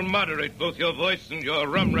Hogan, you'll moderate both your voice and your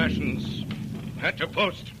rum rations. At your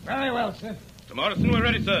post. Very well, sir. Mr. Morrison, we're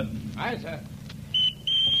ready, sir. Aye, sir.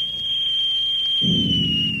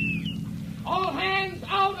 All hands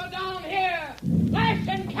out or down here. Lash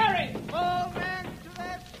and carry. All men to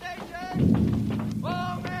their stations!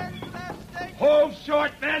 All men to their stations! Hold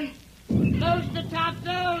short, men! Close the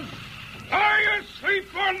topsails. Are you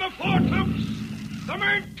asleep on the foretopsails? The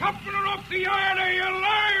main topmen are off the yard. Are you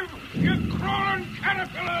alive, you crawling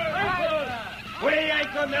caterpillars? Way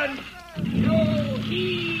anchor, men! Yo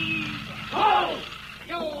heave ho!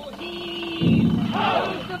 Yo heave ho!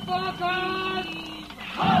 Close the forecards.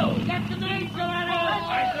 Ho! Get the mainsail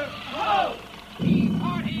at us. Ho! Heave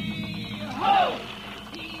hearty. Ho!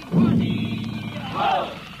 Heave hearty.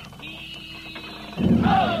 Ho! Heave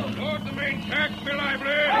ho! Load the main tack, be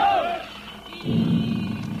lively! Ho!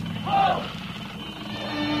 Heave ho!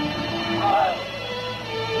 Ho!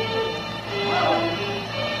 Ho!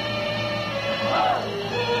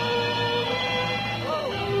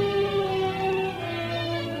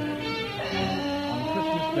 On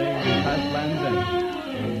Christmas Day, we passed Land's End,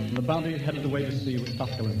 and the Bounty headed away to sea with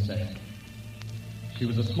topgallant set. She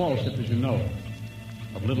was a small ship, as you know,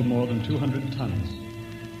 of little more than 200 tons.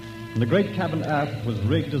 And the great cabin aft was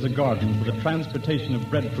rigged as a garden for the transportation of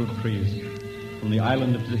breadfruit trees from the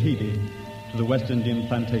island of Tahiti to the West Indian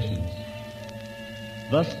plantations.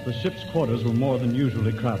 Thus, the ship's quarters were more than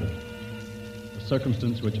usually crowded, a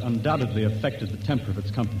circumstance which undoubtedly affected the temper of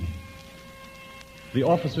its company. The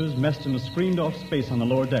officers messed in a screened-off space on the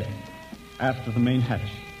lower deck, aft of the main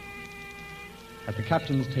hatch. At the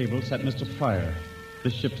captain's table sat Mr. Fryer,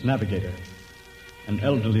 this ship's navigator, an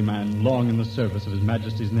elderly man long in the service of His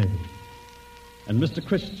Majesty's Navy, and Mr.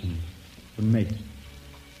 Christian, the mate,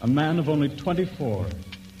 a man of only 24,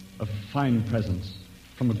 of fine presence,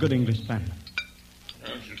 from a good English family.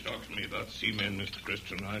 Don't you talk to me about seamen, Mr.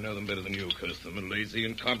 Christian. I know them better than you. Curse them, a lazy,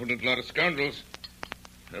 incompetent lot of scoundrels.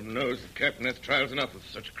 Heaven knows the captain has trials enough with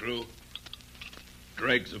such a crew.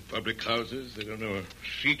 Dregs of public houses. They don't know a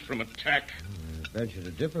sheet from a tack. I venture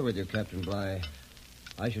to differ with you, Captain Bligh.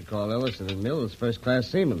 I should call Ellison and Mills first-class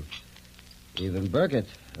seamen. Even Burkett,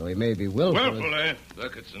 though he may be willful... Willful, eh?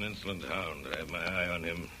 Burkett's an insolent hound. I have my eye on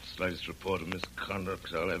him. Slightest report of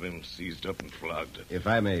misconduct, I'll have him seized up and flogged. If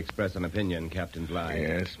I may express an opinion, Captain Bligh.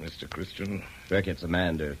 Yes, Mr. Christian. Burkett's a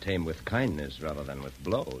man to tame with kindness rather than with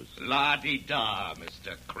blows. La-di-da,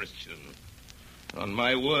 Mr. Christian. On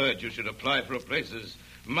my word, you should apply for a place as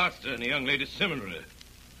master in the young lady's seminary.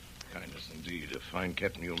 Kindness, indeed. A fine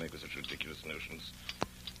captain you'll make with such ridiculous notions.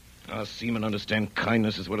 Our seamen understand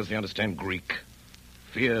kindness as well as they understand Greek.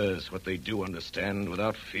 Fear is what they do understand.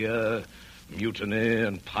 Without fear, mutiny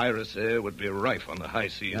and piracy would be rife on the high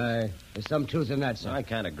seas. Aye, there's some truth in that, sir. I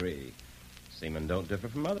can't agree. Seamen don't differ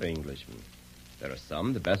from other Englishmen. There are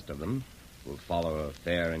some, the best of them, who will follow a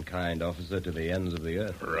fair and kind officer to the ends of the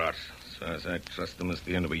earth. Rot. As far as I trust them as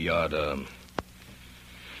the end of a yardarm.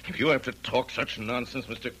 If you have to talk such nonsense,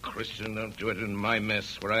 Mr. Christian, don't do it in my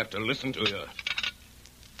mess where I have to listen to you.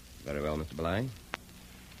 Very well, Mr. Bligh. In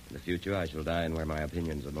the future, I shall dine where my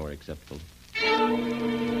opinions are more acceptable.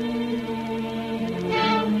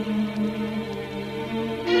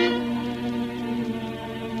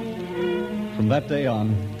 From that day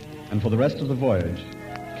on, and for the rest of the voyage,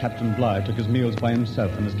 Captain Bligh took his meals by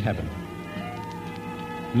himself in his cabin.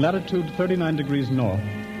 In latitude 39 degrees north,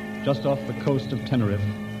 just off the coast of Tenerife,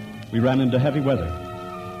 we ran into heavy weather.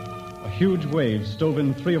 A huge wave stove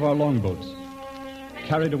in 3 of our longboats,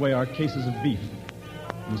 carried away our cases of beef,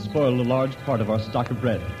 and spoiled a large part of our stock of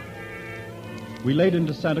bread. We laid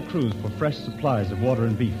into Santa Cruz for fresh supplies of water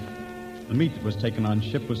and beef. The meat that was taken on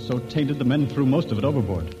ship was so tainted the men threw most of it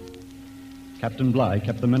overboard. Captain Bligh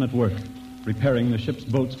kept the men at work, repairing the ship's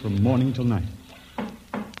boats from morning till night.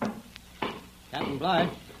 Captain Bligh.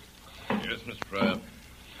 Yes, Mr. Fryer.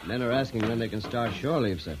 Men are asking when they can start shore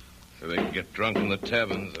leave, sir. So they can get drunk in the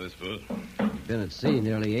taverns, I suppose. We've been at sea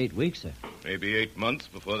nearly 8 weeks, sir. Maybe 8 months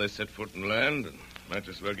before they set foot in land, and might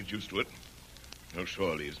as well get used to it. No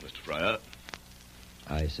shore leaves, Mr. Fryer.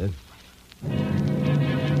 Aye, sir.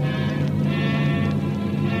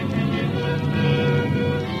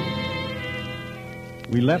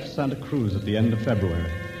 We left Santa Cruz at the end of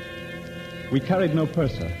February. We carried no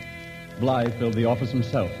purser. Bligh filled the office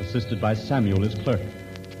himself, assisted by Samuel, his clerk,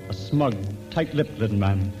 a smug, tight-lipped little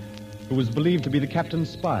man who was believed to be the captain's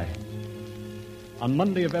spy. On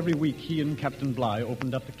Monday of every week, he and Captain Bligh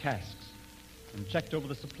opened up the casks and checked over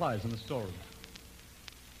the supplies in the storeroom.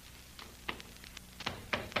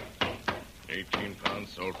 18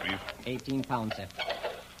 pounds salt beef. 18 pounds, sir.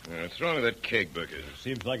 What's wrong with that keg bucket?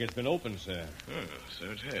 Seems like it's been opened, sir. Oh,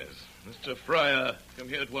 so it has. Mr. Fryer, come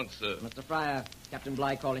here at once, sir. Mr. Fryer, Captain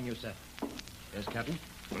Bligh calling you, sir. Yes, Captain?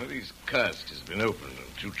 One of these casks has been opened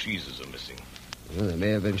and 2 cheeses are missing. Well, they may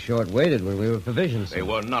have been short-weighted when we were provisioned, sir. They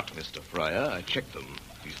were not, Mr. Fryer. I checked them.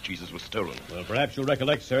 These cheeses were stolen. Well, perhaps you'll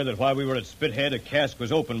recollect, sir, that while we were at Spithead, a cask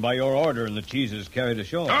was opened by your order and the cheeses carried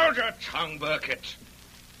ashore. Hold your tongue, Burkett.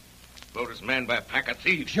 Boat is manned by a pack of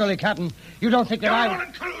thieves. Surely, Captain, you don't think that You're all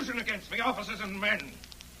in collusion against me, officers and men.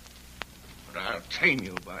 But I'll tame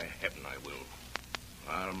you, by heaven I will.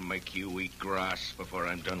 I'll make you eat grass before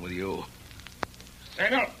I'm done with you.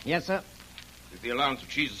 Samuel! Yes, sir? If the allowance of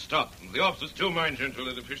cheese is stopped, and the officers too, mind you, until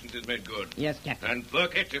the deficiency is made good. Yes, Captain. And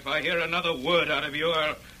Burkett, if I hear another word out of you,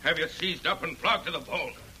 I'll have you seized up and flogged to the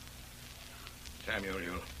pole. Samuel,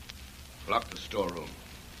 you lock the storeroom.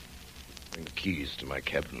 Bring the keys to my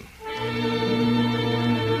cabin.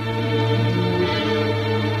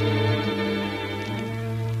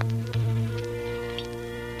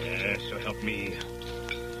 So help me.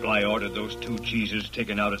 Bligh ordered those 2 cheeses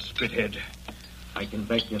taken out at Spithead. I can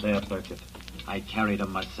back you there, Burkett. I carried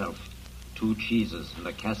them myself. 2 cheeses and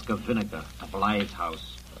a cask of vinegar to Bligh's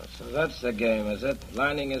house. So that's the game, is it?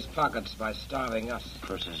 Lining his pockets by starving us.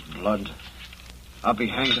 Curse his blood. I'll be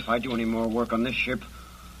hanged if I do any more work on this ship.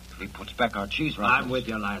 If he puts back our cheese rations. I'm with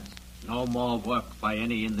you, lads. No more work by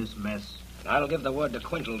any in this mess. And I'll give the word to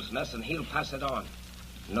Quintlesness, and he'll pass it on.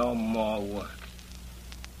 No more work.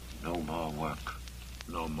 No more work.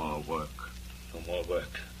 No more work. No more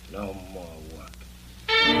work. No more work.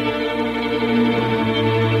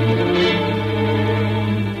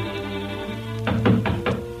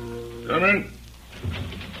 Come in.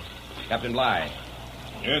 Captain Bligh.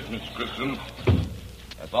 Yes, Mr. Christian.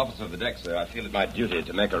 As officer of the deck, sir, I feel it my duty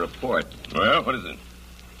to make a report. Well, what is it?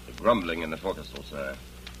 The grumbling in the forecastle, sir.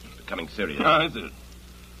 It's becoming serious. Ah, is it?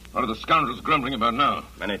 What are the scoundrels grumbling about now?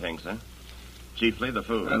 Many things, sir. Chiefly the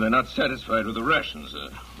food. Well, they're not satisfied with the rations, sir.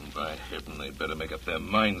 By heaven, they'd better make up their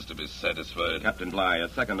minds to be satisfied. Captain Bligh,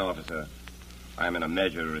 as second officer, I am in a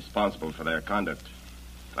measure responsible for their conduct.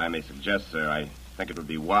 If I may suggest, sir, I think it would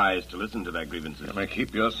be wise to listen to their grievances. You may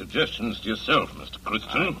keep your suggestions to yourself, Mr.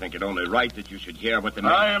 Christian. I think it only right that you should hear what the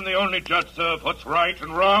men... I am the only judge, sir, of what's right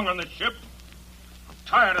and wrong on the ship. I'm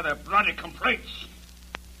tired of their bloody complaints.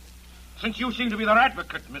 Since you seem to be their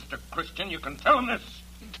advocate, Mr. Christian, you can tell them this.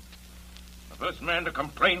 The first man to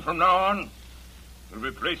complain from now on will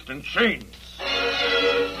be placed in chains.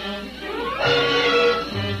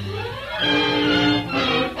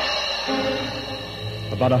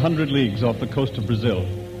 About 100 leagues off the coast of Brazil,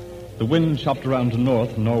 the wind chopped around to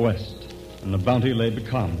north and northwest, and the Bounty lay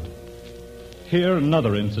becalmed. Here,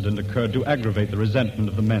 another incident occurred to aggravate the resentment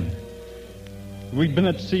of the men. We'd been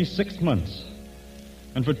at sea 6 months,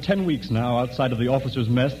 and for 10 weeks now, outside of the officers'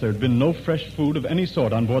 mess, there had been no fresh food of any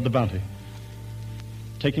sort on board the Bounty.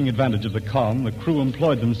 Taking advantage of the calm, the crew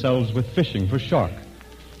employed themselves with fishing for shark,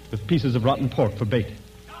 with pieces of rotten pork for bait. There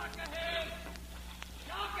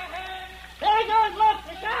he goes, look,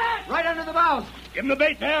 the shark! Right under the bows. Give him the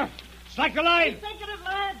bait there. Strike the line. He's thinking of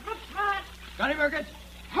lads. Look smart. Got him, Burkett?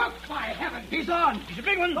 Hooked, by heaven. He's on. He's a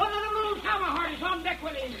big one. Go to the moon tower horn is on deck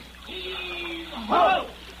with him. Heave ho!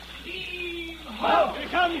 Heave ho! Here he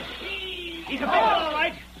comes. Heave He's a big one, all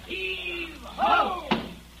right. Heave ho!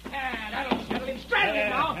 That'll settle him. Straddle him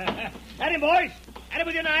now. At him, boys. At him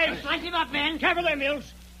with your knives. Slice him up, men. Careful there,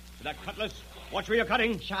 Mills. With that cutlass, watch where you're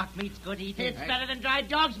cutting. Shark meat's good eating. It's better than dried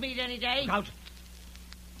dog's meat any day. Look out.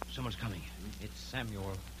 Someone's coming. It's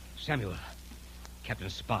Samuel. Samuel.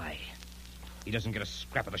 Captain's spy. He doesn't get a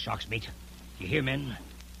scrap of the shark's meat. You hear, men?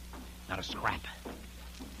 Not a scrap.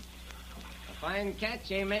 Fine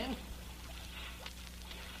catch, eh, man?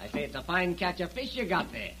 I say it's a fine catch of fish you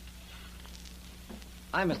got there.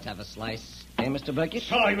 I must have a slice, eh, Mr. Burkett?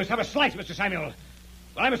 So you must have a slice, Mr. Samuel.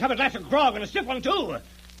 Well, I must have a glass of grog and a stiff one, too.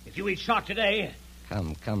 If you eat shark today...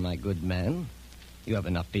 Come, my good man. You have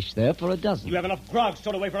enough fish there for a dozen. You have enough grog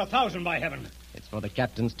stored away for 1,000, by heaven. It's for the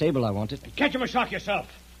captain's table I want it. Catch him a shark yourself.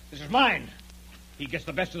 This is mine. He gets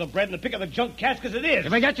the best of the bread and the pick of the junk cask as it is.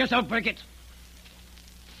 You forget yourself, Burkett.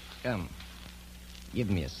 Come. Give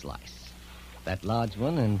me a slice. That large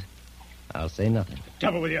one, and I'll say nothing.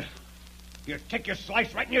 Devil with you. You take your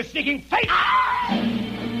slice right in your sneaking face.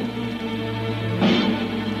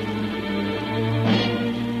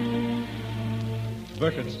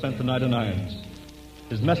 Burkett spent the night in irons.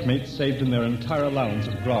 His messmates saved in their entire allowance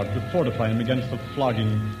of grog to fortify him against the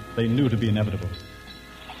flogging they knew to be inevitable.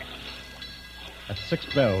 At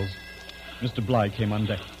 6 bells, Mr. Bligh came on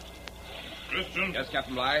deck. Christian? Yes,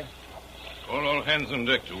 Captain Bligh. Call all hands on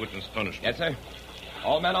deck to witness punishment. Yes, sir.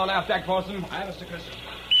 All men on aft deck, Forson. Aye, Mr. Christian.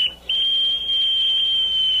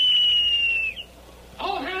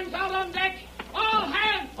 All hands out on deck! All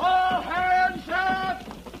hands! All hands, sir!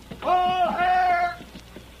 All hands!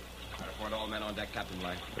 I report all men on deck, Captain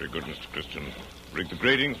Bligh. Very good, Mr. Christian. Rig the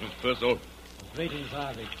gratings, Mr. Purcell. The gratings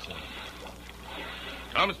are rigged, sir.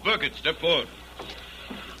 Thomas Burkett, step forward.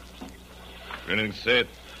 Anything to say?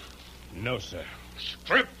 No, sir.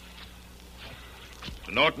 Strip!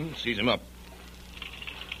 Mr. Norton, seize him up.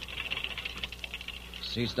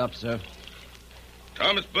 Seized up, sir.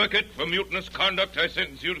 Thomas Burkett, for mutinous conduct, I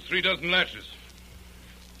sentence you to 3 dozen lashes.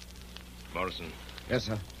 Morrison. Yes,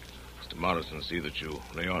 sir. Mr. Morrison, see that you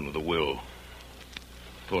lay on with a will.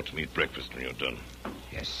 Report to me at breakfast when you're done.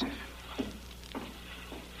 Yes, sir.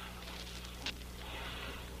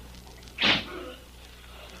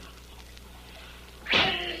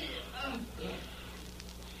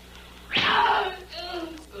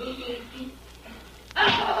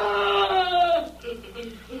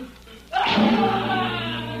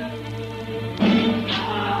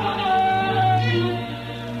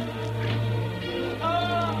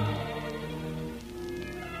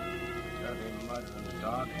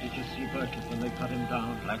 Did you see Burkett when they cut him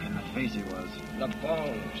down? Black in the face he was. The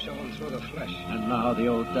bone showing through the flesh. And now the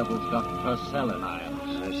old devil's got Purcell in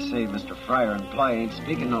irons. I say, Mr. Fryer and Bligh ain't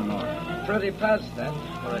speaking no more. Pretty past that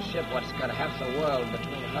for a ship what's got half the world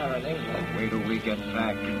between her and England. Wait till we get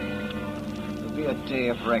back. It'll be a day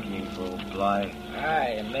of reckoning for old Bligh.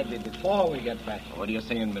 Aye, and maybe before we get back. What are you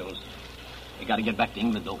saying, Mills? We got to get back to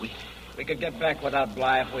England, don't we? We could get back without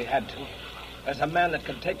Bligh if we had to. There's a man that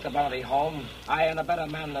could take the bounty home. I and a better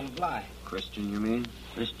man than Bligh. Christian, you mean?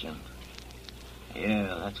 Christian.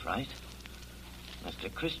 Yeah, that's right.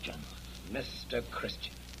 Mr. Christian. Mr.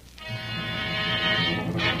 Christian.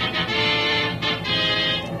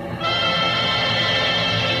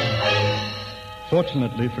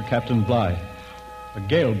 Fortunately for Captain Bligh, a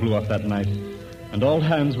gale blew up that night, and all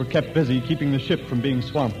hands were kept busy keeping the ship from being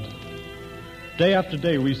swamped. Day after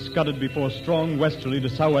day, we scudded before strong westerly to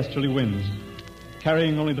southwesterly winds,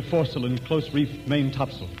 carrying only the foresail and close-reefed main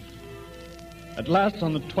topsail. At last,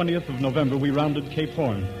 on the 20th of November, we rounded Cape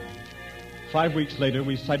Horn. 5 weeks later,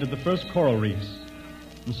 we sighted the first coral reefs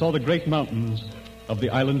and saw the great mountains of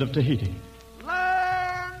the island of Tahiti.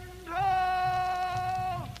 Land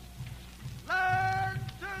ho! Land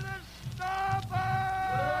to the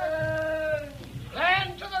starboard!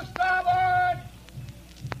 Land to the starboard!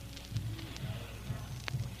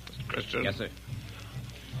 Mr. Christian. Yes, sir.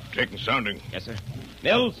 Taking sounding. Yes, sir.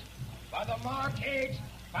 Mills? By the Mark 8,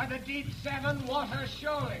 by the deep 7, water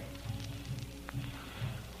shoaling.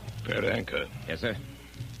 Fair anchor. Yes, sir.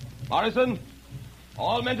 Morrison,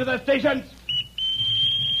 all men to their stations.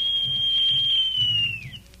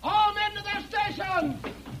 All men to their stations!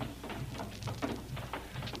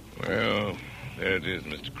 Well, there it is,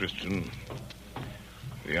 Mr. Christian.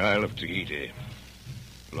 The Isle of Tahiti.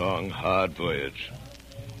 Long, hard voyage.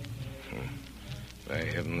 By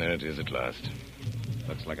heaven, there it is at last.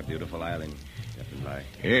 Looks like a beautiful island, Captain Bligh.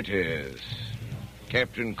 It is.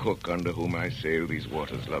 Captain Cook, under whom I sail these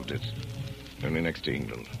waters, loved it. Only next to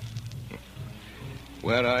England.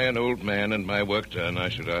 Were I an old man and my work done, I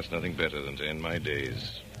should ask nothing better than to end my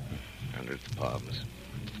days under its palms.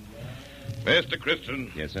 Mr. Christian.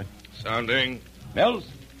 Yes, sir. Sounding. Mills?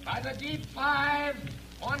 By the deep 5,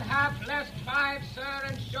 1/2 less 5, sir,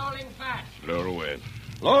 and shoaling fast. Lower away.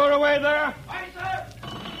 Lower away there. Aye, sir.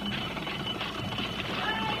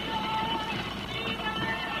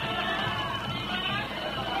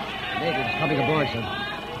 Natives coming aboard, sir.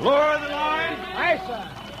 Lower the line. Aye, sir.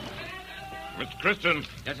 Mr. Christian.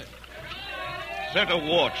 Yes, sir. Set a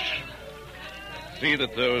watch. see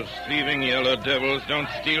that those thieving yellow devils don't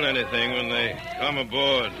steal anything when they come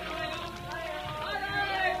aboard.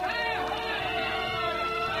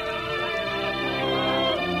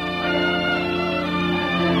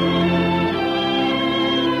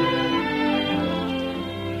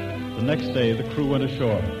 The next day, the crew went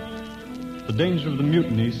ashore. The danger of the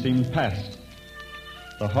mutiny seemed past.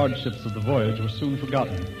 The hardships of the voyage were soon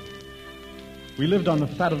forgotten. We lived on the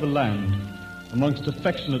fat of the land, amongst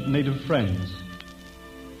affectionate native friends.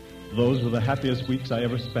 Those were the happiest weeks I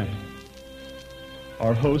ever spent.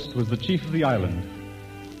 Our host was the chief of the island.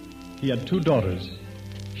 He had 2 daughters,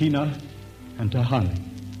 Hina and Tahani.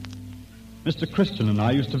 Mr. Christian and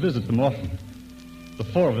I used to visit them often. The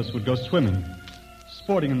 4 of us would go swimming,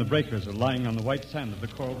 sporting in the breakers or lying on the white sand of the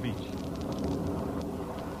coral beach.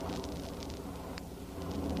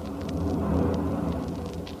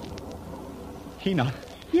 Hina.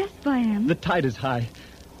 Yes, Byam. The tide is high.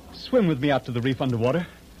 Swim with me out to the reef underwater.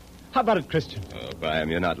 How about it, Christian? Oh, Byam,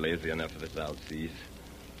 you're not lazy enough for the South Seas.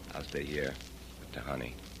 I'll stay here with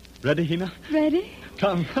Tahani. Ready, Hina? Ready?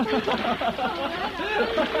 Come.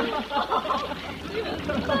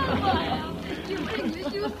 You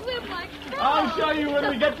English, you swim like frogs. I'll show you when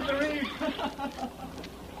we get to the reef.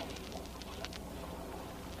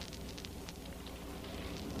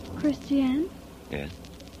 Christian, Yes?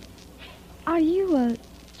 are you a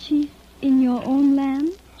chief in your own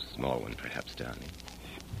land? Small one, perhaps, Tahani.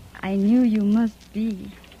 I knew you must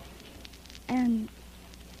be. And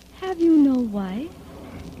have you no wife?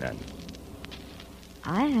 None.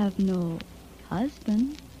 I have no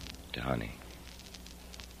husband. Tahani.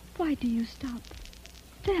 Why do you stop?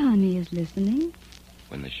 Tehani is listening.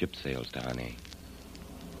 When the ship sails, Tahani,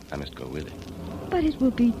 I must go with it. But it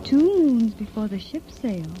will be 2 moons before the ship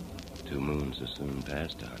sails. 2 moons will soon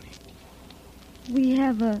pass, Tahani. We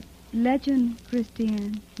have a legend,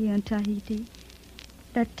 Christian, here in Tahiti,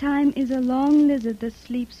 that time is a long lizard that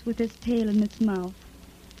sleeps with its tail in its mouth.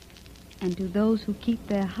 And to those who keep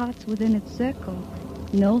their hearts within its circle,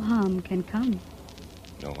 no harm can come.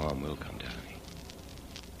 No harm will come, Tahani.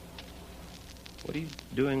 What are you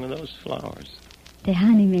doing with those flowers?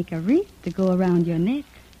 Tehani make a wreath to go around your neck.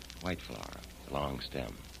 White flower, long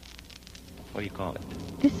stem. What do you call it?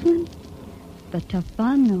 This one, the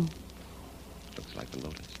tafano. Looks like the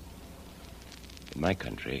lotus. In my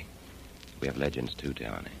country, we have legends too,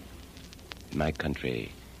 Tahani. In my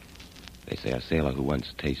country, they say a sailor who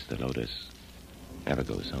once tastes the lotus never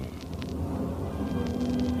goes home.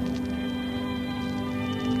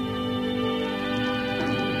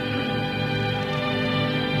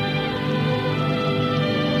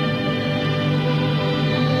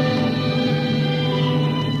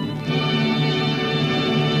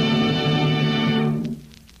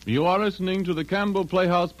 You are listening to the Campbell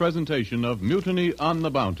Playhouse presentation of Mutiny on the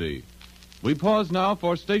Bounty. We pause now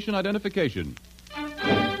for station identification.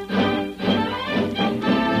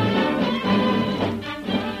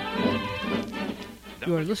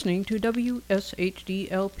 You are listening to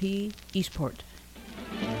WSHD-LP Eastport.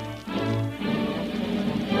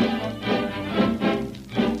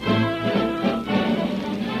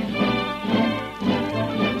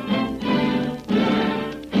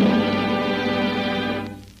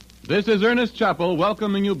 This is Ernest Chappell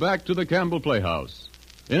welcoming you back to the Campbell Playhouse.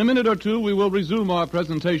 In a minute or two, we will resume our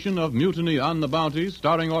presentation of Mutiny on the Bounty,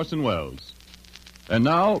 starring Orson Welles. And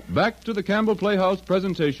now, back to the Campbell Playhouse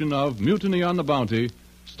presentation of Mutiny on the Bounty,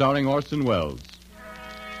 starring Orson Welles.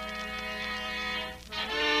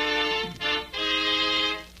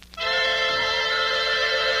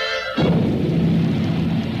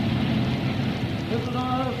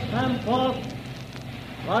 Prisoners, stand forth.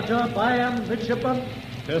 Roger Byam, midshipman.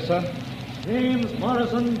 Yes, sir. James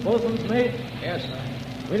Morrison, boatswain's mate. Yes, sir.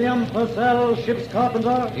 William Purcell, ship's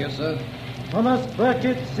carpenter. Yes, sir. Thomas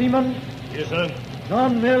Burkitt, seaman. Yes, sir.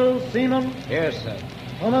 John Mills, seaman. Yes, sir.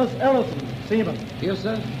 Thomas Ellison, seaman. Yes,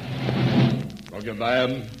 sir. Roger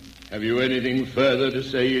Byam, have you anything further to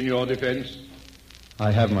say in your defense?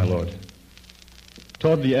 I have, my lord.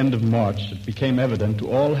 Toward the end of March, it became evident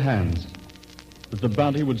to all hands that the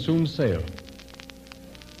Bounty would soon sail.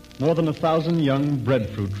 More than 1,000 young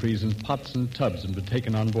breadfruit trees in pots and tubs had been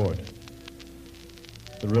taken on board.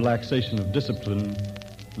 The relaxation of discipline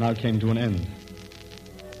now came to an end.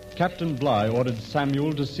 Captain Bligh ordered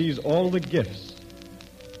Samuel to seize all the gifts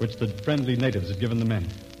which the friendly natives had given the men.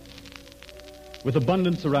 With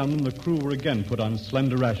abundance around them, the crew were again put on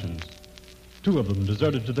slender rations. 2 of them,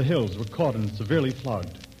 deserted to the hills, were caught and severely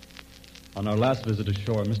flogged. On our last visit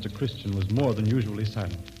ashore, Mr. Christian was more than usually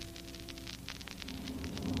silent.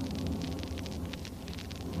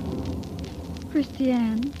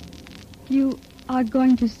 Christiane, you are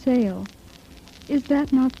going to sail. Is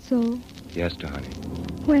that not so? Yes,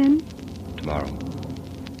 Tahani. When? Tomorrow.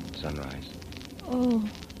 Sunrise. Oh,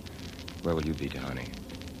 Where will you be, Tahani,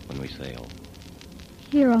 when we sail?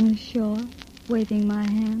 here on the shore, waving my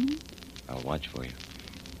hand. I'll watch for you.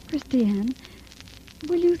 Christiane,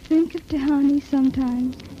 will you think of Tehani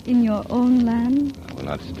sometimes in your own land? I will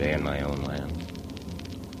not stay in my own land.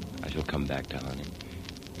 I shall come back, Tahani.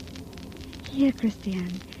 Here,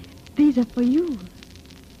 Christiane. These are for you.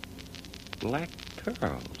 Black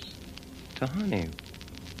pearls. Tahani,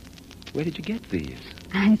 where did you get these?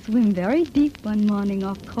 I swim very deep one morning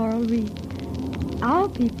off Coral Reef. Our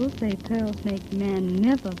people say pearls make men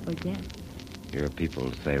never forget. Your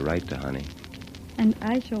people say right, Tahani. And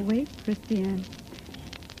I shall wait, Christiane.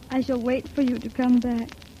 I shall wait for you to come back.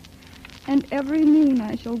 And every noon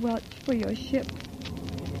I shall watch for your ship.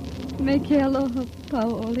 Me aloha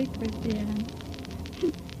pauoli, Christiane.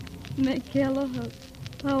 Me aloha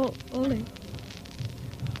pauoli.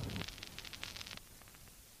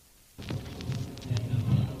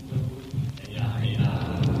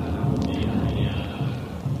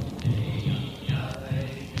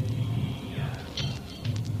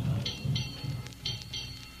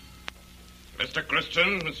 Mr.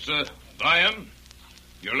 Christian, Mr. Byam,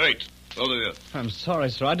 you're late, both of you. I'm sorry,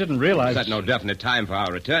 sir. I didn't realize... We've got no definite time for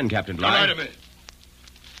our return, Captain Bligh. Come right a minute.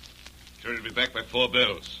 Sure to be back by 4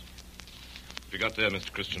 bells. What you got there,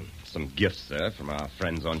 Mr. Christian? Some gifts, sir, from our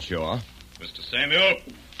friends on shore. Mr. Samuel,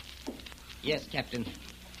 Yes, Captain.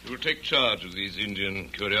 you will take charge of these Indian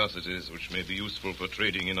curiosities which may be useful for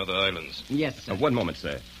trading in other islands. Yes, sir. One moment,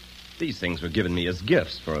 sir. These things were given me as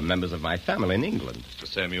gifts for members of my family in England. Mr.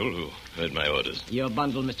 Samuel, who heard my orders. Your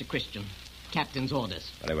bundle, Mr. Christian. Captain's orders.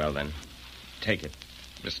 Very well, then. Take it.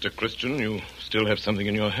 Mr. Christian, you still have something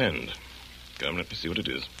in your hand. Come, let me see what it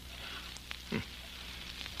is.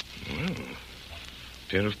 Well,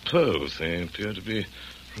 pair of pearls. They appear to be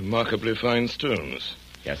remarkably fine stones.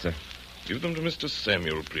 Yes, sir. Give them to Mr.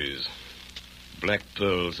 Samuel, please. Black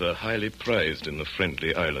pearls are highly prized in the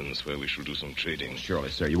Friendly Islands, where we shall do some trading. Surely,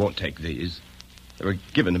 sir, you won't take these. They were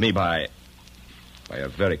given to me by a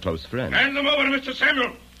very close friend. Hand them over to Mr.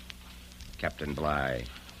 Samuel. Captain Bligh,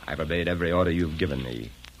 I've obeyed every order you've given me,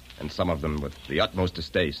 and some of them with the utmost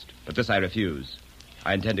distaste. But this I refuse.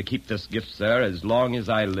 I intend to keep this gift, sir, as long as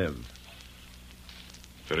I live.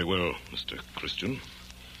 Very well, Mr. Christian.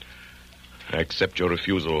 I accept your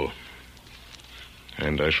refusal,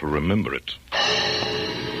 and I shall remember it.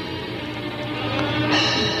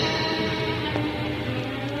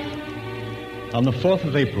 On the 4th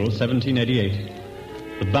of April,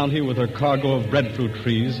 1788, the Bounty with her cargo of breadfruit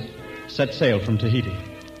trees set sail from Tahiti.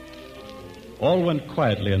 All went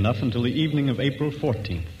quietly enough until the evening of April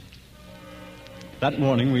 14th. That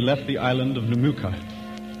morning we left the island of Numuka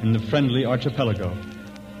in the Friendly Archipelago,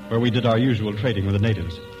 where we did our usual trading with the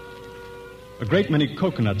natives. A great many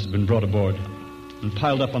coconuts had been brought aboard and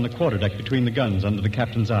piled up on the quarterdeck between the guns under the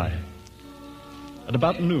captain's eye. At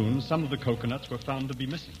about noon, some of the coconuts were found to be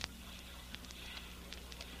missing.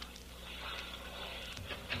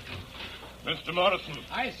 Mr. Morrison.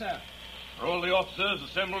 Aye, sir. Are all the officers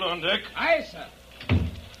assembled on deck? Aye, sir.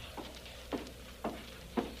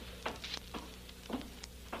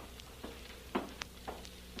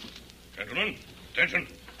 Gentlemen, attention.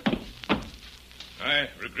 I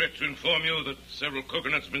regret to inform you that several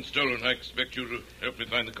coconuts have been stolen. I expect you to help me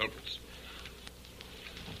find the culprits.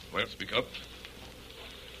 Well, speak up.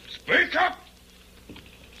 Speak up!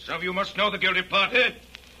 Some of you must know the guilty party.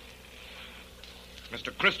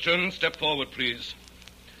 Mr. Christian, step forward, please.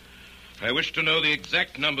 I wish to know the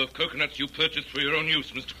exact number of coconuts you purchased for your own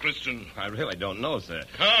use, Mr. Christian. I really don't know, sir.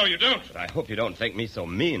 How, you don't? But I hope you don't think me so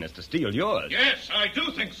mean as to steal yours. Yes, I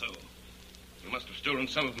do think so. You must have stolen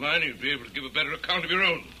some of mine. You'd be able to give a better account of your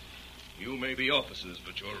own. You may be officers,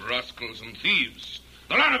 but you're rascals and thieves.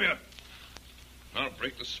 The lot of you! I'll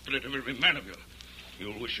break the spirit of every man of you.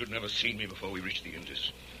 You'll wish you'd never seen me before we reach the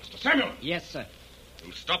Indies. Mr. Samuel! Yes, sir.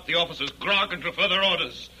 You'll stop the officers' grog until further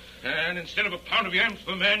orders. And instead of a pound of yams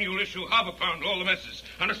per man, you'll issue half a pound to all the messes.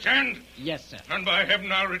 Understand? Yes, sir. And by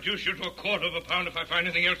heaven, I'll reduce you to a quarter of a pound if I find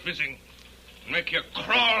anything else missing. Make you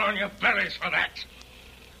crawl on your bellies for that.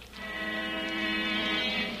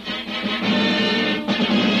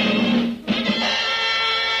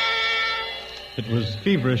 It was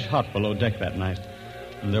feverish hot below deck that night,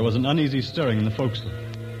 and there was an uneasy stirring in the forecastle.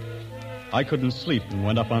 I couldn't sleep and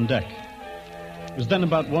went up on deck. It was then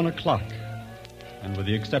about 1 o'clock, and with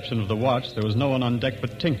the exception of the watch, there was no one on deck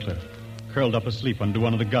but Tinkler, curled up asleep under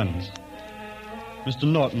one of the guns. Mr.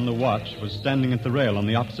 Norton, the watch, was standing at the rail on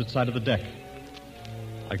the opposite side of the deck.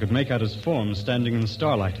 I could make out his form standing in the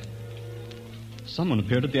starlight. Someone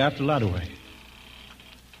appeared at the after ladderway.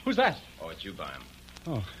 Who's that? Oh, it's you, Byam.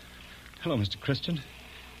 Oh, hello, Mr. Christian.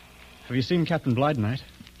 Have you seen Captain Bly tonight?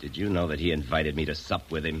 Did you know that he invited me to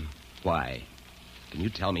sup with him? Why? Can you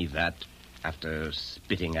tell me that? After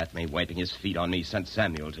spitting at me, wiping his feet on me, sent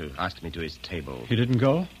Samuel to ask me to his table. He didn't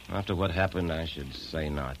go? After what happened, I should say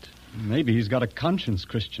not. Maybe he's got a conscience,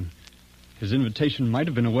 Christian. His invitation might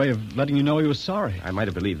have been a way of letting you know he was sorry. I might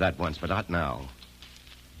have believed that once, but not now.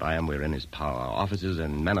 Byam, we're in his power, officers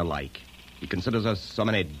and men alike. He considers us so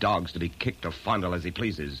many dogs to be kicked or fondled as he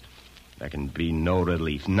pleases. There can be no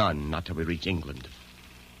relief, none, not till we reach England.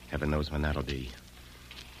 Heaven knows when that'll be.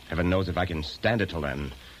 Heaven knows if I can stand it till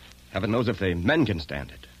then. Heaven knows if the men can stand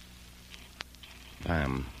it.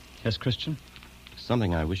 Byam. Yes, Christian?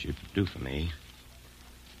 Something I wish you'd do for me.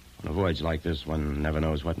 On a voyage like this, one never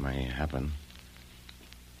knows what may happen.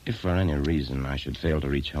 If for any reason I should fail to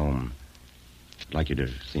reach home, I'd like you to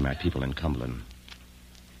see my people in Cumberland.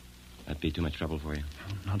 That'd be too much trouble for you?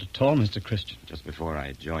 Not at all, Mr. Christian. Just before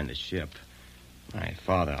I joined the ship, my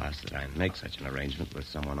father asked that I make such an arrangement with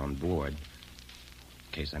someone on board.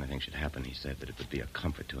 In case anything should happen, he said that it would be a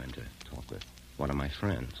comfort to him to talk with one of my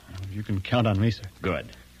friends. Well, you can count on me, sir. Good.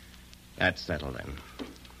 That's settled,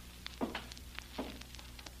 then.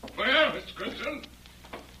 Well, Mr. Christian.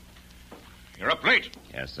 You're up late.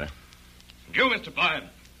 Yes, sir. And you, Mr. Byam.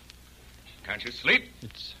 Can't you sleep?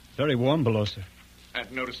 It's very warm below, sir.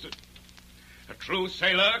 Hadn't noticed it. A true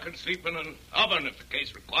sailor can sleep in an oven if the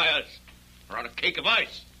case requires, or on a cake of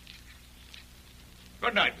ice.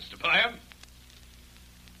 Good night, Mr. Byam.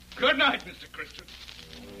 Good night, Mr. Christian.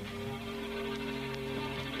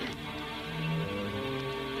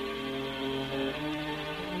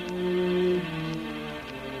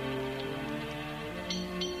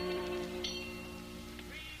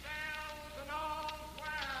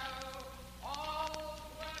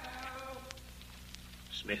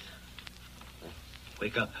 Smith.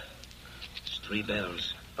 Wake up. It's 3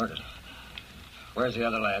 bells. Burkett. Where's the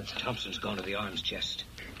other lads? Thompson's gone to the arms chest.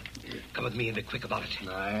 Come with me and be quick about it.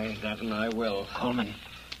 Aye, that and I will. Coleman.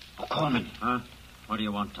 Oh, Coleman. Huh? What do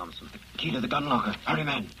you want, Thompson? The key to the gun locker. Hurry,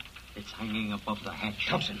 man. It's hanging above the hatch.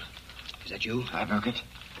 Thompson. Is that you? Aye, Burkett.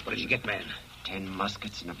 What did you get, man? 10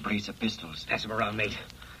 muskets and a brace of pistols. Pass them around, mate.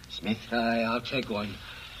 Smith? Aye, I'll take one.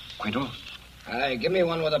 Quinto? Aye, give me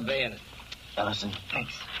one with a bayonet. Ellison.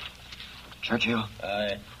 Thanks. Churchill?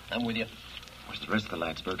 Aye, I'm with you. Where's the rest of the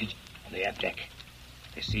lads, Burkett? On the aft deck.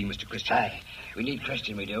 They see Mr. Christian? Aye, we need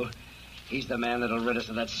Christian, we do. He's the man that'll rid us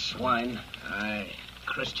of that swine. Aye,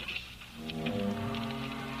 Christian.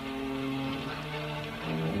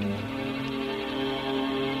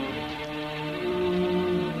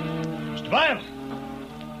 Mr. Byam!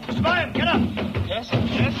 Mr. Byam, get up! Yes,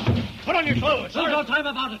 yes? Put on your clothes. There's no time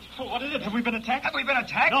about it. Oh, what is it? Have we been attacked? Have we been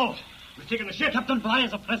attacked? No. We've taken the ship. Captain Bly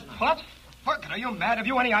is a prisoner. What? Burkett, are you mad? Have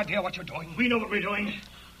you any idea what you're doing? We know what we're doing.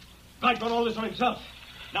 Bly's done all this on himself.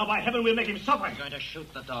 Now, by heaven, we'll make him suffer. I'm going to shoot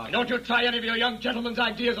the dog. Don't you try any of your young gentlemen's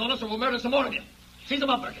ideas on us, or we'll murder some more of you. Seize them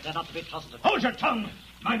up, Burkett. They're not to be trusted. Hold your tongue.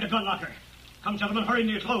 Mind the gun locker. Come, gentlemen, hurry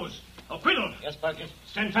into your clothes. Oh, Quiddle. Yes, Burkett.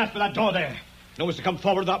 Stand fast by that door there. No one's to come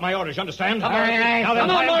forward without my orders, you understand? Come on, aye. Now then,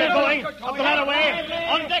 Come on, get boy. going. Up the ladder way.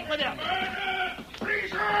 On deck with you.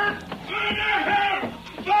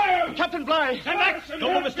 Captain Bly. Stand back.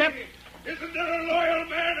 Don't move a step. Isn't there a loyal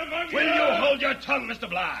man among you? Will you hold your tongue, Mr.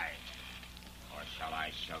 Bly? Or shall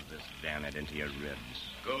I shove this bayonet into your ribs?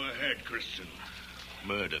 Go ahead, Christian.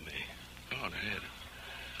 Murder me. Go on ahead.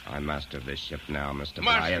 I'm master of this ship now, Mr. Master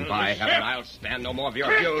Bly, and of by this heaven, ship? I'll stand no more of your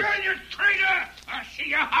Christian, abuse. you traitor! I see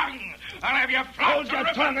you hung. I'll have you flogged. Hold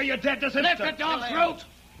your tongue or you're dead this Lift instant. the dog's throat.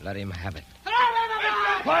 Let him have it.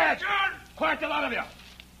 Quiet! Quiet, the lot of you.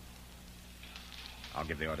 I'll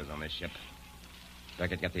give the orders on this ship.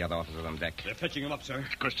 Beckett, get the other officers on deck. They're fetching him up, sir.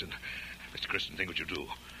 Mr. Christian, think what you do.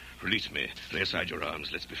 Release me. Lay aside your arms.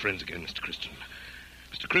 Let's be friends again, Mr. Christian.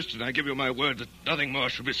 Mr. Christian, I give you my word that nothing more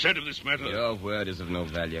shall be said of this matter. Your word is of no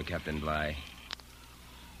value, Captain Bly.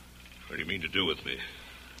 What do you mean to do with me?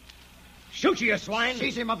 Shoot you swine!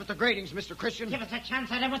 Seize him up at the gratings, Mr. Christian. Give us a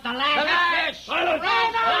chance at him with the lads.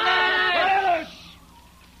 Silence!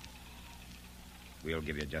 We'll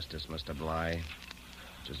give you justice, Mr. Bly.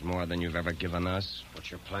 Which is more than you've ever given us.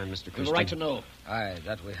 What's your plan, Mr. We've Christian? a right to know. Aye,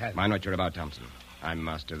 that we have. Mind what you're about, Thompson. I'm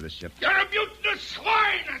master of this ship. You're a mutinous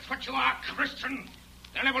swine! That's what you are, Christian.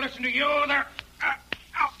 They'll never listen to you. They're...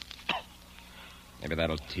 Maybe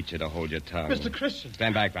that'll teach you to hold your tongue. Mr. Christian.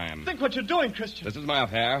 Stand back, Byam. Think what you're doing, Christian. This is my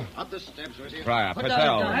affair. Up the steps with you. Fryer, Put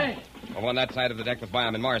Purcell. down the gun. Over on that side of the deck with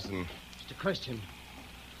Byam and Morrison. Mr. Christian,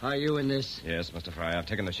 are you in this? Yes, Mr. Fryer. I've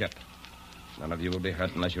taken the ship. None of you will be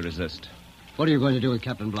hurt unless you resist. What are you going to do with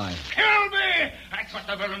Captain Bly? Kill me! That's That's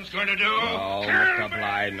what the villain's going to do. Oh, Kill Mr. me.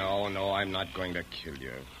 Bly, no, I'm not going to kill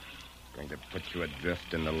you. I'm going to put you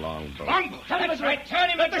adrift in the longboat. Longboat. That's right. Turn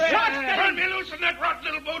him Let at the the shots end. turn me loose in that rotten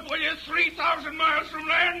little boat, will you? 3,000 miles from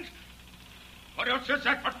land. What else is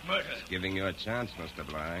that but murder? Giving you a chance, Mr.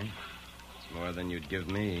 Bly. It's more than you'd give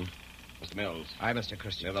me. Mr. Mills. Aye, Mr.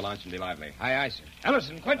 Christian. Clear the launch and be lively. Aye, sir.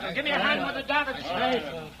 Ellison, Quinton, give me a hand with the davits.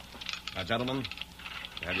 Now, gentlemen,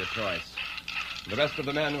 you have your choice. The rest of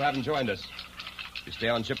the men who haven't joined us, you stay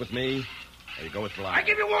on ship with me, or you go with Bly. I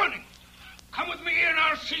give you warning. Come with me and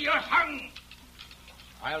I'll see you hung.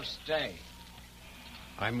 I'll stay.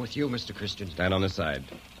 I'm with you, Mr. Christian. Stand on this side.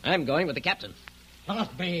 I'm going with the captain.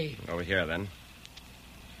 Not me. Over here, then.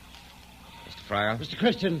 Mr. Fryer. Mr.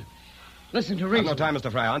 Christian, listen to I've reason. no time,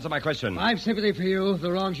 Mr. Fryer. Answer my question. I've sympathy for you,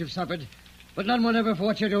 the wrongs you've suffered, but none whatever for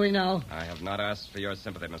what you're doing now. I have not asked for your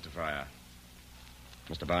sympathy, Mr. Fryer.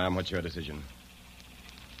 Mr. Byam, what's your decision?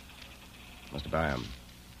 Mr. Byam.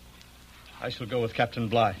 I shall go with Captain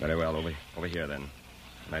Bly. Very well. Over here, then.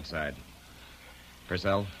 On that side.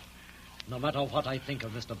 Purcell? No matter what I think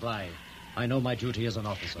of Mr. Bly, I know my duty as an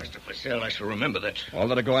officer. Mr. Purcell, I shall remember that. All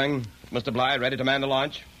that are going. Mr. Bly, ready to man the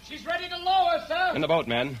launch? She's ready to lower, sir. In the boat,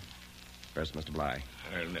 men. First, Mr. Bly.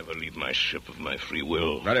 I'll never leave my ship of my free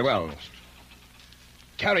will. Very well.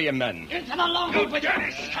 Carry your men. Into the longboat with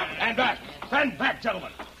you. Stand back. Stand back,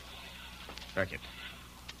 gentlemen. Burkett,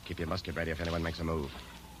 keep your musket ready if anyone makes a move.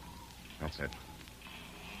 That's it.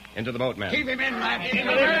 Into the boat, men. Keep him in, lad.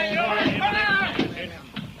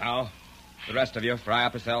 Now, the rest of you,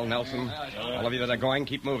 Fryer, Purcell, Nelson, all of you that are going,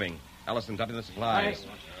 keep moving. Ellison's up in the supplies.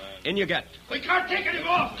 In you get. We can't take any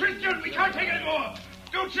more. Christian, we can't take any more.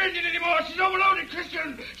 Don't send it anymore. She's overloaded,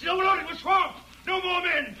 Christian. She's overloaded with swamp. No more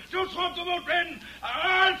men. Don't swamp the boat, men.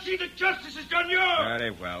 I'll see that justice is done you.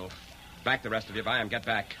 Very well. Back the rest of you, Byam. Get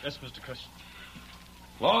back. Yes, Mr. Christian.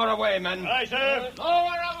 Lower away, men. Aye, sir.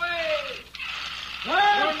 Lower away.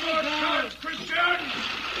 One more chance, Christian.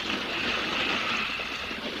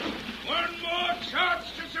 One more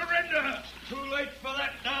chance to surrender. Too late for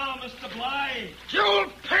that now, Mr. Bly.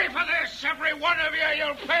 You'll pay for this, every one of you.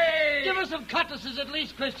 You'll pay. Give us some cutlasses at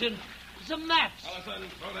least, Christian. Some maps. Ellison,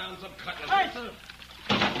 throw down some cutlasses.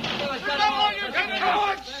 You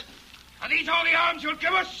cowards! Are these all the arms you'll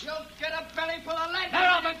give us? You'll get a belly full of lead.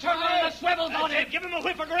 Now, then, turn around the swivels on him. Give him a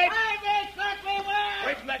whip of grape. Away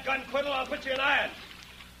Away from that gun, Quiddle. I'll put you in irons.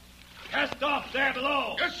 Cast off there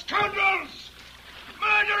below. You scoundrels!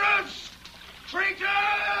 Murderers!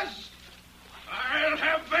 Traitors! I'll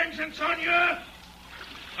have vengeance on you.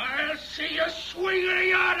 I'll see you swing in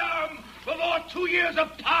a yardarm before 2 years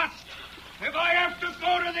have passed. If I have to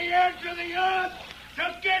go to the edge of the earth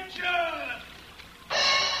to get you.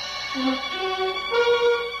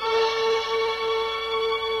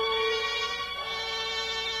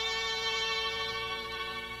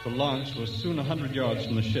 The launch was soon 100 yards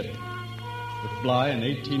from the ship, with Bly and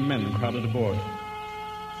 18 men crowded aboard.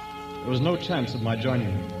 There was no chance of my joining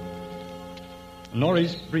them. A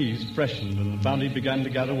northeast breeze freshened and the Bounty began to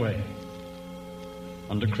gather way.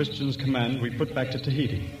 Under Christian's command, we put back to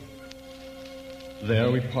Tahiti.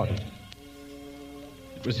 There we parted.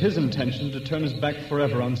 It was his intention to turn us back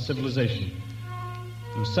forever on civilization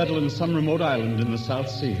and settle in some remote island in the South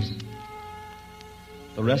Seas.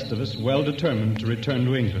 The rest of us well determined to return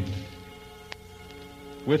to England.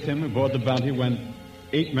 With him aboard the Bounty went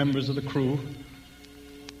 8 members of the crew,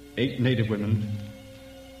 8 native women,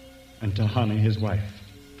 and Tahani, his wife.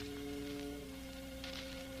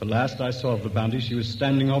 The last I saw of the Bounty, she was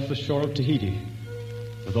standing off the shore of Tahiti,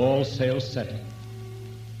 with all sails set,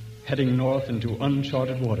 heading north into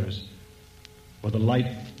uncharted waters, where the light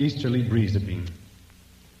easterly breeze had been.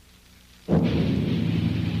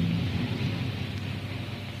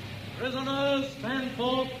 Prisoners, stand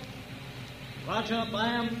forth. Roger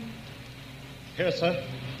Byam. Here, sir.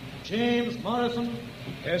 James Morrison.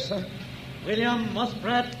 Here, sir. William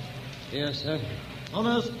Musprat. Here, sir.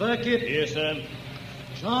 Thomas Burkett. Here, sir.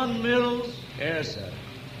 John Mills. Here, sir.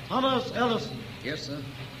 Thomas Ellison. Yes, sir.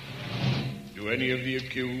 Do any of the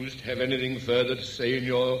accused have anything further to say in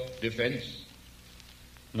your defense?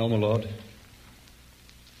 No, my lord.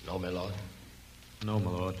 No, my lord. No,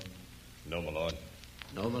 my lord. No, my lord.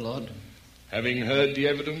 No, my lord. Having heard the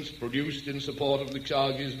evidence produced in support of the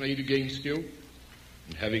charges made against you,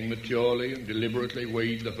 and having maturely and deliberately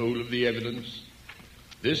weighed the whole of the evidence,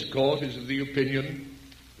 this court is of the opinion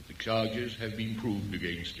that the charges have been proved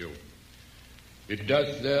against you. It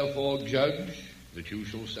doth therefore judge that you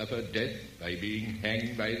shall suffer death by being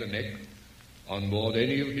hanged by the neck on board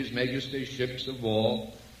any of His Majesty's ships of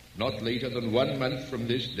war not later than 1 month from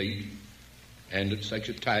this date, and at such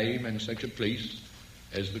a time and such a place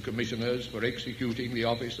as the commissioners for executing the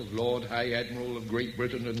office of Lord High Admiral of Great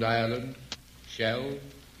Britain and Ireland shall,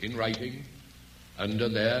 in writing, under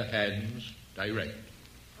their hands, direct.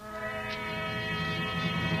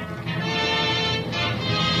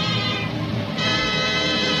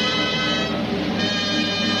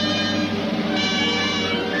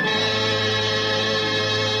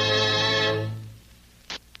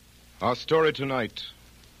 Our story tonight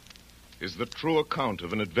is the true account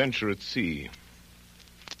of an adventure at sea.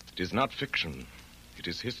 It is not fiction. It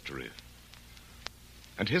is history.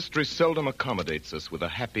 And history seldom accommodates us with a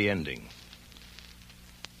happy ending.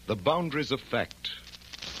 The boundaries of fact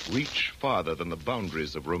reach farther than the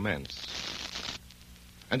boundaries of romance.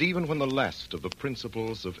 And even when the last of the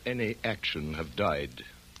principles of any action have died,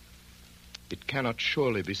 it cannot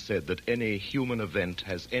surely be said that any human event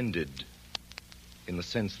has ended in the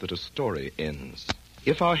sense that a story ends.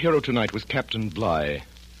 If our hero tonight was Captain Bligh,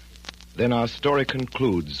 then our story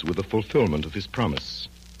concludes with the fulfillment of his promise.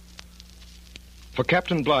 For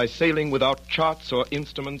Captain Bligh, sailing without charts or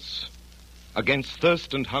instruments, against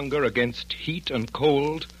thirst and hunger, against heat and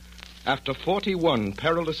cold, after 41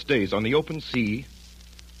 perilous days on the open sea,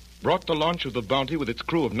 brought the launch of the Bounty with its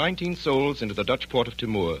crew of 19 souls into the Dutch port of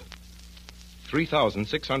Timor,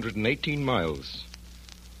 3,618 miles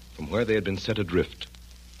from where they had been set adrift.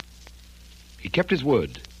 He kept his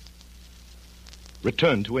word,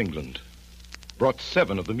 returned to England, brought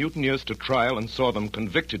 7 of the mutineers to trial and saw them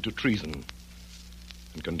convicted to treason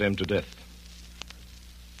and condemned to death.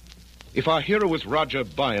 If our hero was Roger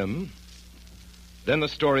Byam, then the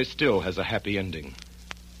story still has a happy ending.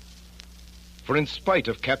 For in spite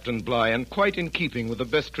of Captain Bligh, and quite in keeping with the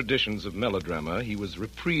best traditions of melodrama, he was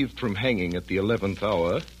reprieved from hanging at the 11th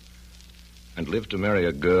hour and lived to marry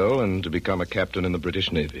a girl and to become a captain in the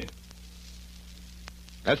British Navy.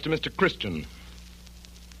 As to Mr. Christian,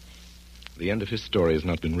 the end of his story has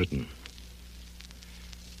not been written.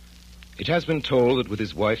 It has been told that with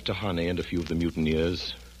his wife Tahani and a few of the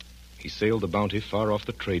mutineers, he sailed the Bounty far off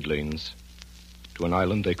the trade lanes to an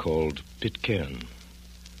island they called Pitcairn.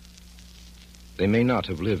 They may not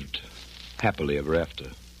have lived happily ever after,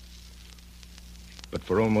 but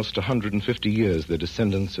for almost 150 years, their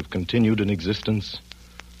descendants have continued in existence,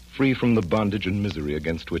 free from the bondage and misery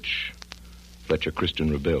against which Fletcher Christian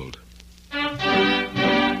rebelled.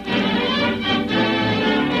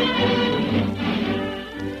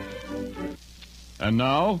 And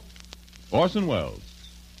now, Orson Welles.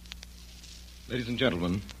 Ladies and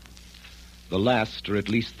gentlemen, the last, or at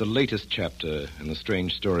least the latest chapter in the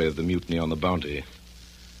strange story of the mutiny on the Bounty,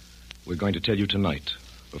 we're going to tell you tonight,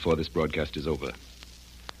 before this broadcast is over.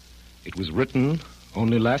 It was written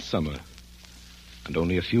only last summer, and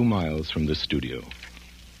only a few miles from this studio.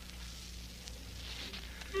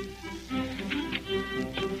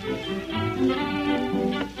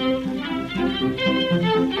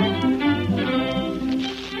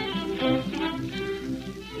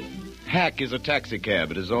 Hack is a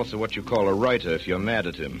taxicab. It is also what you call a writer if you're mad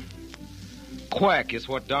at him. Quack is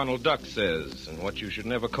what Donald Duck says, and what you should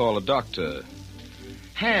never call a doctor.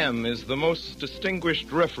 Ham is the most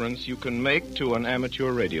distinguished reference you can make to an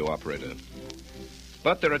amateur radio operator.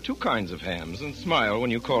 But there are 2 kinds of hams, and smile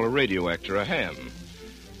when you call a radio actor a ham.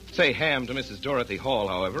 Say ham to Mrs. Dorothy Hall,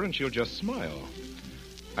 however, and she'll just smile.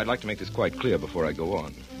 I'd like to make this quite clear before I go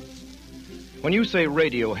on. When you say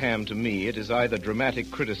radio ham to me, it is either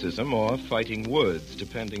dramatic criticism or fighting words,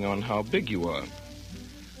 depending on how big you are.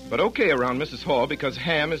 But okay around Mrs. Hall, because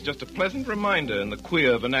ham is just a pleasant reminder in the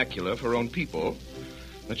queer vernacular of her own people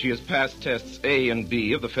that she has passed tests A and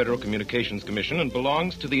B of the Federal Communications Commission and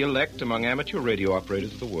belongs to the elect among amateur radio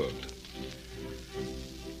operators of the world.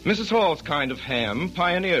 Mrs. Hall's kind of ham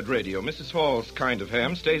pioneered radio. Mrs. Hall's kind of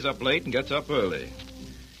ham stays up late and gets up early,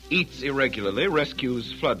 eats irregularly,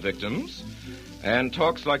 rescues flood victims, and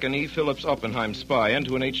talks like an E. Phillips Oppenheim spy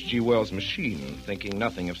into an H.G. Wells machine, thinking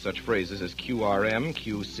nothing of such phrases as QRM,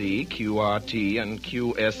 QC, QRT, and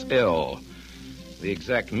QSL, the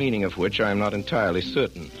exact meaning of which I am not entirely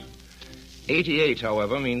certain. 88,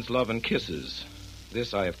 however, means love and kisses.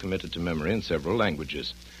 This I have committed to memory in several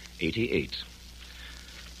languages. 88.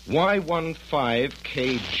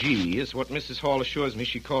 Y15KG is what Mrs. Hall assures me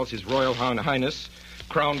she calls His Royal Highness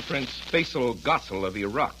Crown Prince Faisal Ghassel of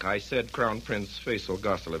Iraq. I said Crown Prince Faisal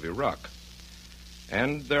Ghassel of Iraq.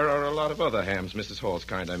 And there are a lot of other hams, Mrs. Hall's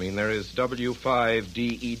kind. I mean, there is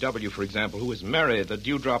W5DEW, for example, who is Mary, the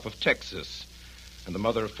Dewdrop of Texas, and the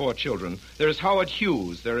mother of 4 children. There is Howard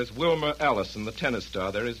Hughes. There is Wilmer Allison, the tennis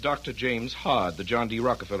star. There is Dr. James Hard, the John D.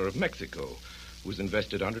 Rockefeller of Mexico, who's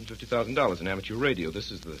invested $150,000 in amateur radio.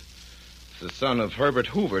 This is the son of Herbert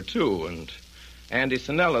Hoover, too, and Andy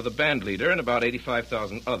Sinella, the band leader, and about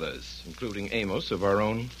 85,000 others, including Amos of our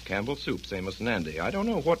own Campbell Soups, Amos and Andy. I don't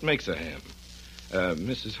know what makes a ham.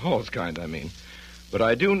 Mrs. Hall's kind, I mean. But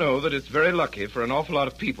I do know that it's very lucky for an awful lot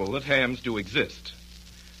of people that hams do exist.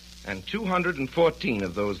 And 214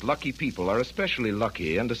 of those lucky people are especially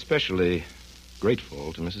lucky and especially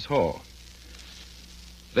grateful to Mrs. Hall.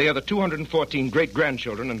 They are the 214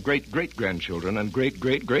 great-grandchildren and great-great-grandchildren and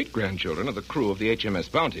great-great-great-grandchildren of the crew of the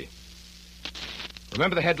HMS Bounty.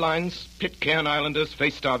 Remember the headlines? Pitcairn Islanders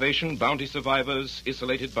face starvation, Bounty survivors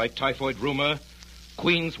isolated by typhoid rumor,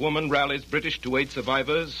 Queen's woman rallies British to aid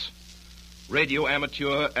survivors, radio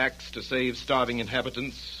amateur acts to save starving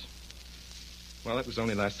inhabitants. Well, that was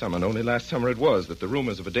only last summer, and only last summer it was that the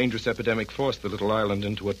rumors of a dangerous epidemic forced the little island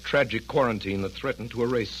into a tragic quarantine that threatened to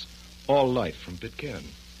erase all life from Pitcairn.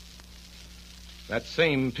 That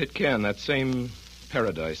same Pitcairn, that same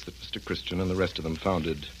paradise that Mr. Christian and the rest of them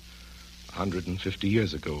founded 150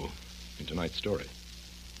 years ago in tonight's story.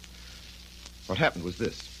 What happened was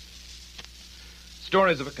this.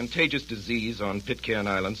 Stories of a contagious disease on Pitcairn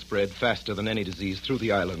Island spread faster than any disease through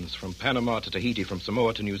the islands, from Panama to Tahiti, from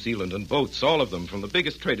Samoa to New Zealand, and boats, all of them, from the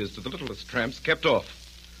biggest traders to the littlest tramps, kept off.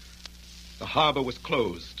 The harbor was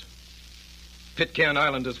closed. Pitcairn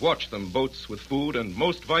Islanders watched them, boats with food and,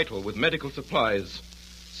 most vital, with medical supplies,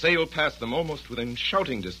 sail past them almost within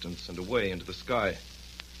shouting distance and away into the sky.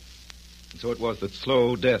 And so it was that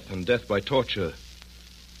slow death and death by torture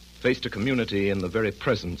faced a community in the very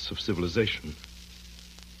presence of civilization.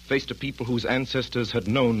 Faced a people whose ancestors had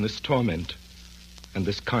known this torment and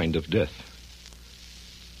this kind of death.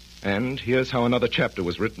 And here's how another chapter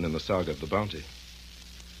was written in the saga of the Bounty.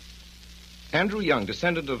 Andrew Young,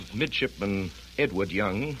 descendant of midshipman Edward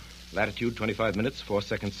Young, latitude 25 minutes, 4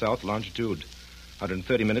 seconds south, longitude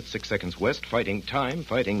 130 minutes, 6 seconds west, fighting time,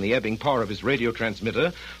 fighting the ebbing power of his radio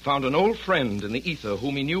transmitter, found an old friend in the ether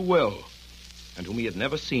whom he knew well and whom he had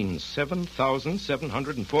never seen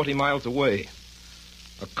 7,740 miles away.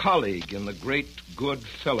 A colleague in the great good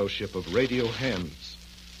fellowship of radio hams.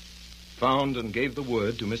 Found and gave the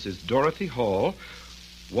word to Mrs. Dorothy Hall,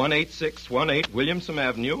 18618 Williamson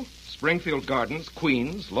Avenue, Springfield Gardens,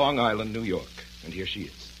 Queens, Long Island, New York. And here she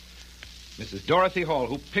is. Mrs. Dorothy Hall,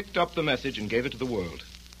 who picked up the message and gave it to the world.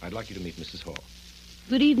 I'd like you to meet Mrs. Hall.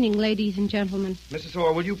 Good evening, ladies and gentlemen. Mrs.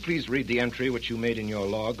 Hall, will you please read the entry which you made in your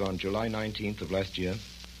log on July 19th of last year?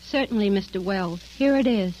 Certainly, Mr. Wells. Here it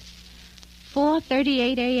is.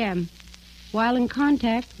 4:38 a.m. While in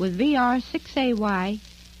contact with VR-6AY,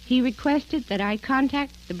 he requested that I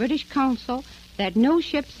contact the British consul that no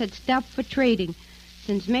ships had stopped for trading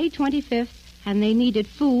since May 25th, and they needed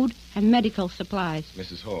food and medical supplies.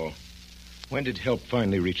 Mrs. Hall, when did help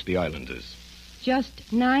finally reach the islanders?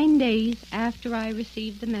 Just 9 days after I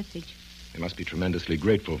received the message. They must be tremendously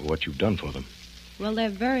grateful for what you've done for them. Well, they're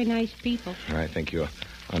very nice people. I think you're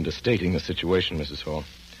understating the situation, Mrs. Hall.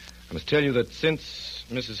 I must tell you that since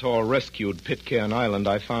Mrs. Hall rescued Pitcairn Island,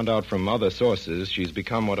 I found out from other sources she's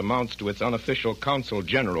become what amounts to its unofficial consul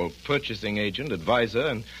general, purchasing agent, advisor,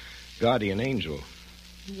 and guardian angel.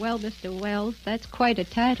 Well, Mr. Wells, that's quite a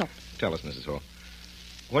title. Tell us, Mrs. Hall,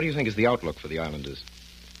 what do you think is the outlook for the islanders?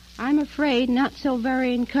 I'm afraid not so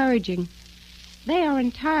very encouraging. They are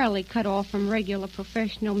entirely cut off from regular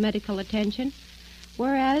professional medical attention,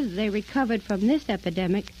 whereas they recovered from this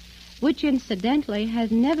epidemic, which incidentally has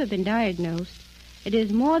never been diagnosed. It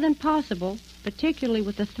is more than possible, particularly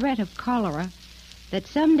with the threat of cholera, that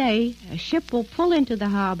someday a ship will pull into the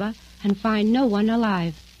harbor and find no one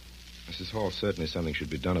alive. Mrs. Hall, certainly something should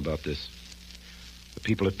be done about this. The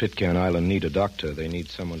people at Pitcairn Island need a doctor. They need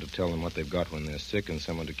someone to tell them what they've got when they're sick and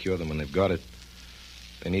someone to cure them when they've got it.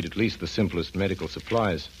 They need at least the simplest medical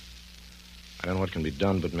supplies. I don't know what can be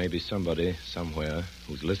done, but maybe somebody, somewhere,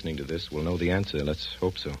 who's listening to this will know the answer. Let's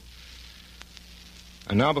hope so.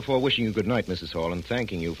 And now, before wishing you good night, Mrs. Hall, and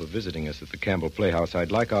thanking you for visiting us at the Campbell Playhouse,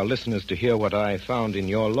 I'd like our listeners to hear what I found in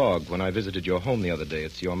your log when I visited your home the other day.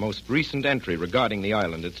 It's your most recent entry regarding the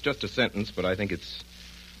island. It's just a sentence, but I think it's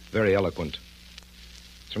very eloquent.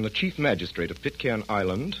 It's from the Chief Magistrate of Pitcairn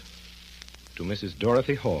Island to Mrs.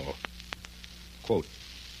 Dorothy Hall. Quote,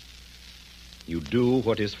 "You do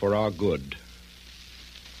what is for our good.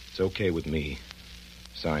 It's okay with me."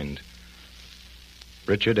 Signed,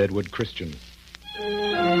 Richard Edward Christian.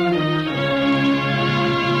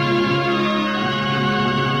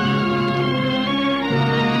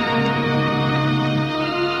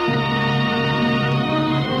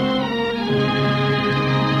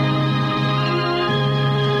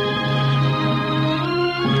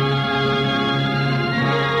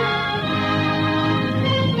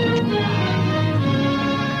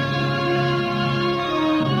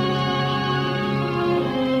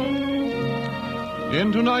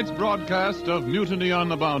 In tonight's broadcast of Mutiny on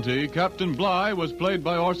the Bounty, Captain Bligh was played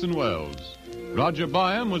by Orson Welles. Roger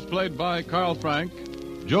Byam was played by Carl Frank.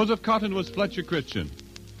 Joseph Cotton was Fletcher Christian.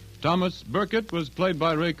 Thomas Burkett was played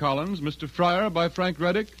by Ray Collins. Mr. Fryer by Frank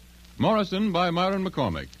Reddick. Morrison by Myron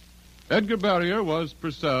McCormick. Edgar Barrier was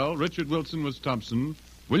Purcell. Richard Wilson was Thompson.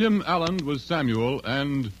 William Allen was Samuel.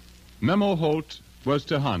 And Memo Holt was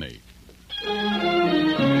Tahani.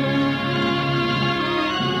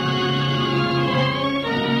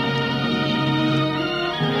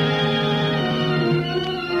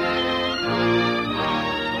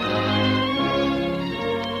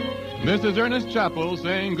 This is Ernest Chappell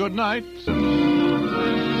saying good night.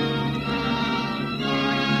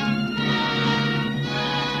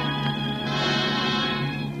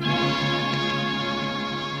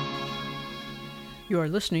 You are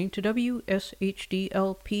listening to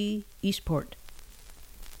WSHDLP Eastport.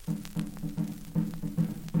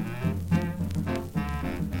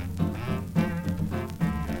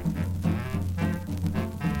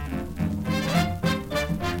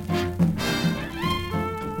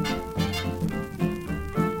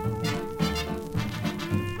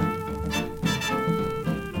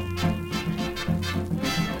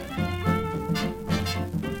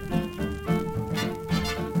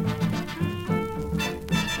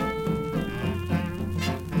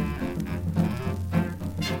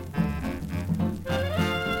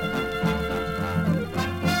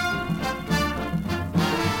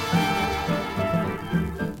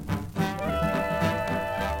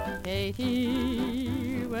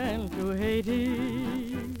 Haiti went to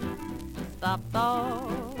Haiti, stopped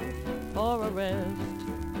off for a rest.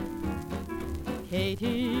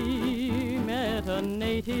 Katie met a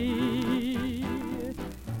native.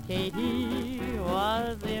 Katie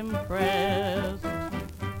was impressed.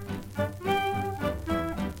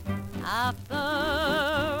 After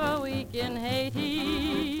a week in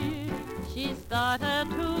Haiti, she started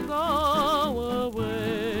to go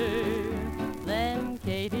away. Then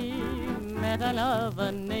Katie met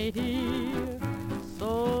another native,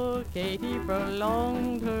 so Katie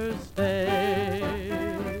prolonged her stay.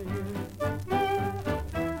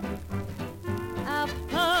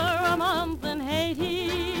 After a month in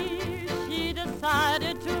Haiti, she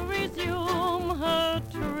decided to resume her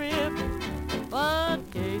trip, but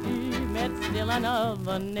Katie met still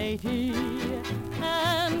another native,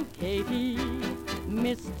 and Katie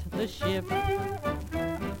missed the ship.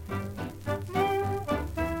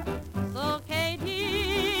 So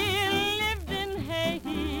Katie lived in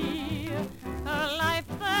Haiti. Her life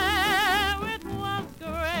there, it was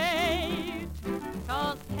great,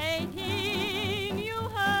 'cause Katie knew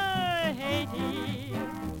her Haiti,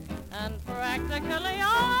 and practically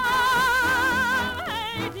all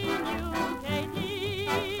Haiti knew Katie.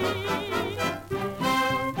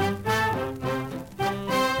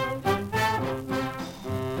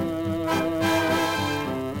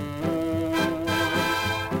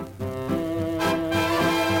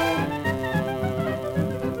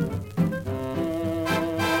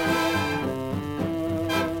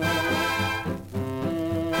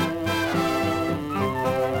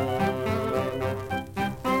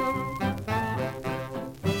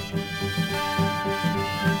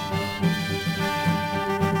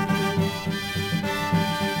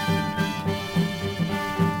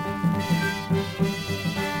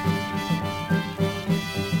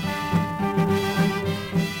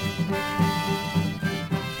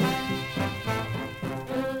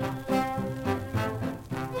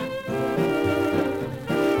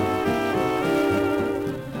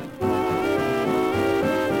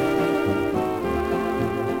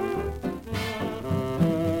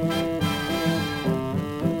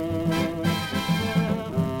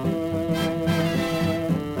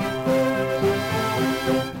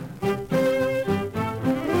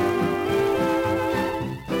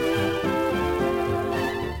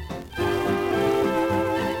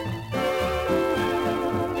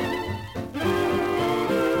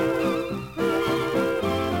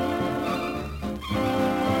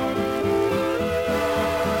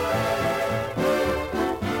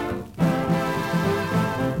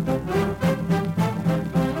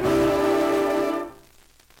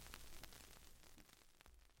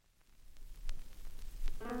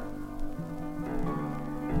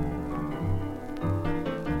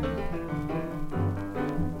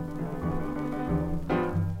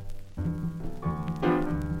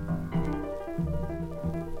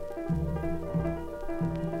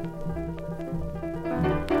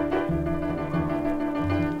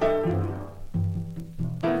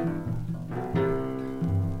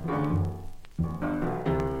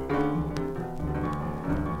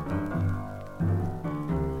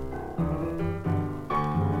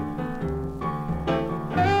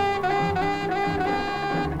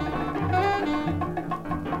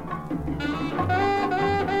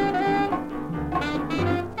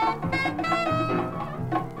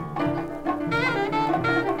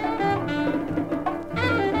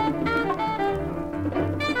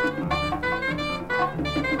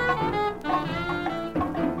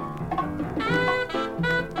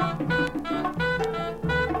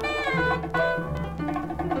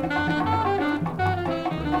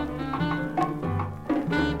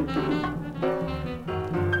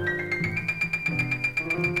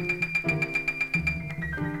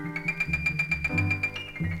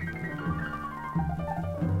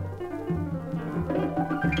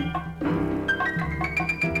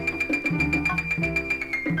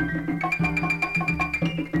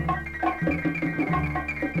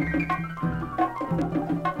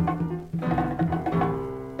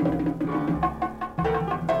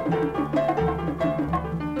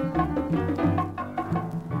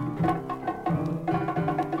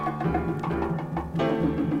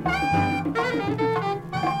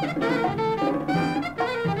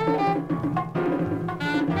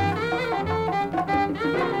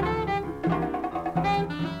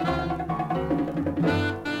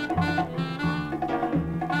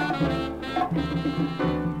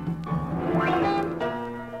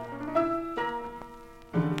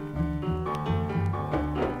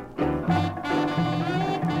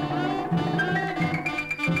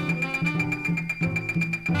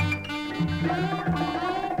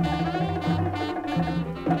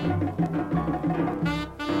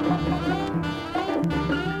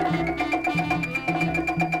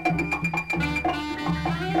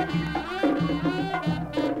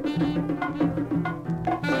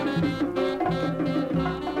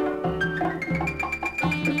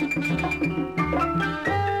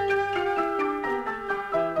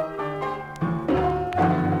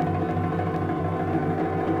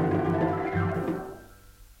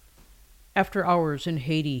 After Hours in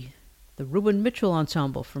Haiti, the Reuben Mitchell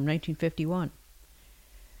Ensemble from 1951.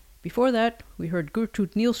 Before that, we heard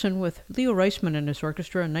Gertrude Nielsen with Leo Reisman and his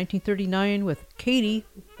orchestra in 1939 with Katie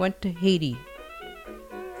Went to Haiti.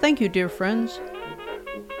 Thank you, dear friends.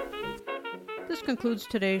 This concludes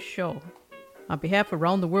today's show. On behalf of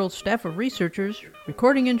Around the World staff of researchers,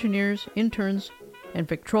 recording engineers, interns, and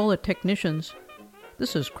Victrola technicians,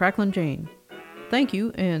 this is Cracklin' Jane. Thank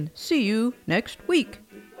you, and see you next week.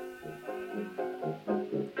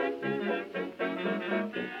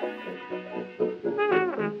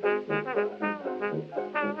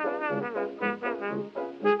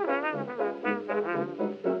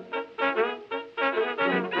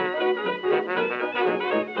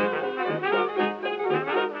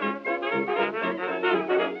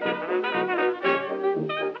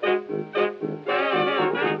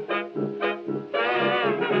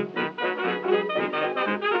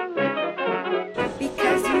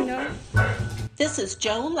 This is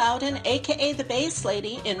Joan Loudon, aka The Bass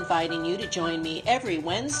Lady, inviting you to join me every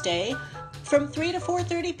Wednesday from 3 to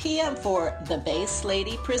 4:30 p.m. for The Bass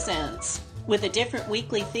Lady Presents, with a different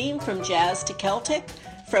weekly theme from jazz to Celtic,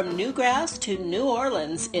 from Newgrass to New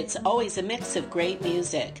Orleans. It's always a mix of great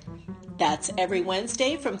music. That's every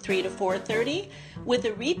Wednesday from 3 to 4:30, with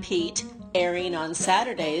a repeat airing on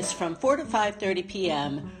Saturdays from 4 to 5:30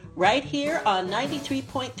 p.m. right here on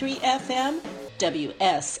 93.3 FM.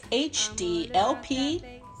 WSHDLP,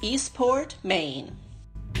 Eastport, Maine.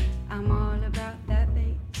 I'm all about that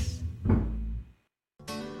bass.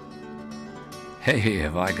 Hey,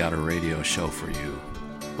 have I got a radio show for you.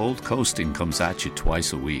 Bold Coasting comes at you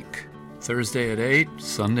twice a week. Thursday at 8,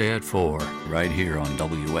 Sunday at 4, right here on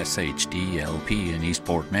WSHDLP in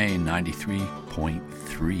Eastport, Maine,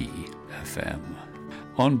 93.3 FM.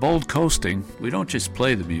 On Bold Coasting, we don't just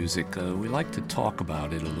play the music, we like to talk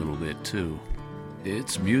about it a little bit too.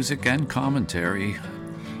 It's music and commentary.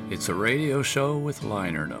 It's a radio show with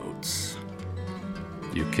liner notes.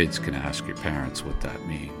 You kids can ask your parents what that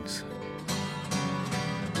means.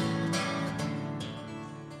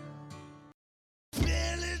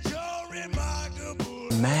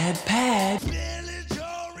 Mad Pad.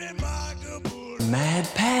 Mad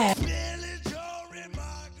Pad.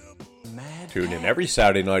 Tune in every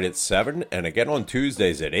Saturday night at 7 and again on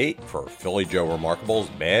Tuesdays at 8 for Philly Joe Remarkable's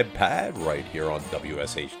Mad Pad right here on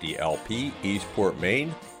WSHDLP, Eastport,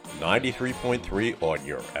 Maine, 93.3 on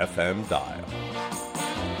your FM dial.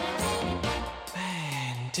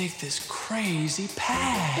 Man, dig this crazy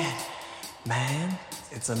pad. Man,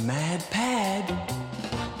 it's a mad pad.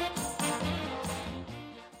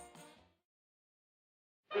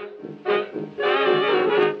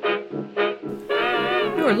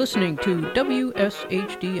 You're listening to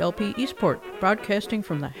WSHDLP Eastport, broadcasting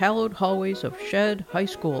from the hallowed hallways of Shedd High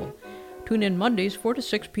School. Tune in Mondays 4 to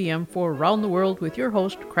 6 p.m. for Around the World with your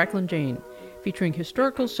host, Cracklin' Jane, featuring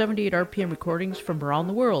historical 78 RPM recordings from around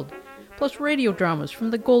the world, plus radio dramas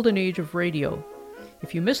from the golden age of radio.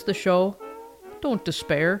 If you missed the show, don't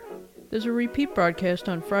despair. There's a repeat broadcast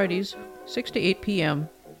on Fridays, 6 to 8 p.m.,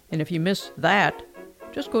 and if you miss that,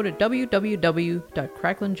 just go to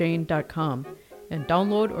www.cracklinjane.com and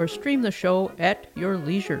download or stream the show at your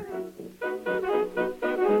leisure.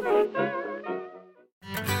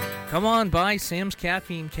 Come on by Sam's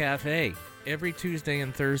Caffeine Cafe every Tuesday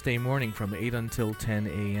and Thursday morning from 8 until 10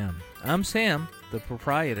 a.m. I'm Sam, the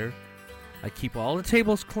proprietor. I keep all the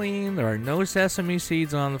tables clean. There are no sesame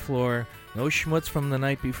seeds on the floor, no schmutz from the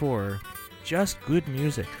night before, just good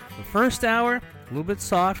music. The first hour, a little bit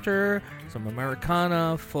softer, some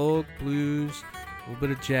Americana, folk, blues, a little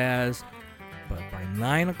bit of jazz. But by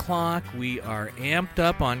 9 o'clock, we are amped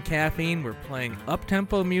up on caffeine. We're playing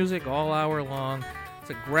up-tempo music all hour long. It's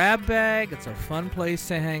a grab bag. It's a fun place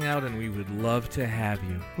to hang out, and we would love to have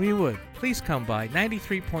you. We would. Please come by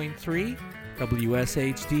 93.3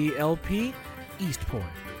 WSHDLP, Eastport.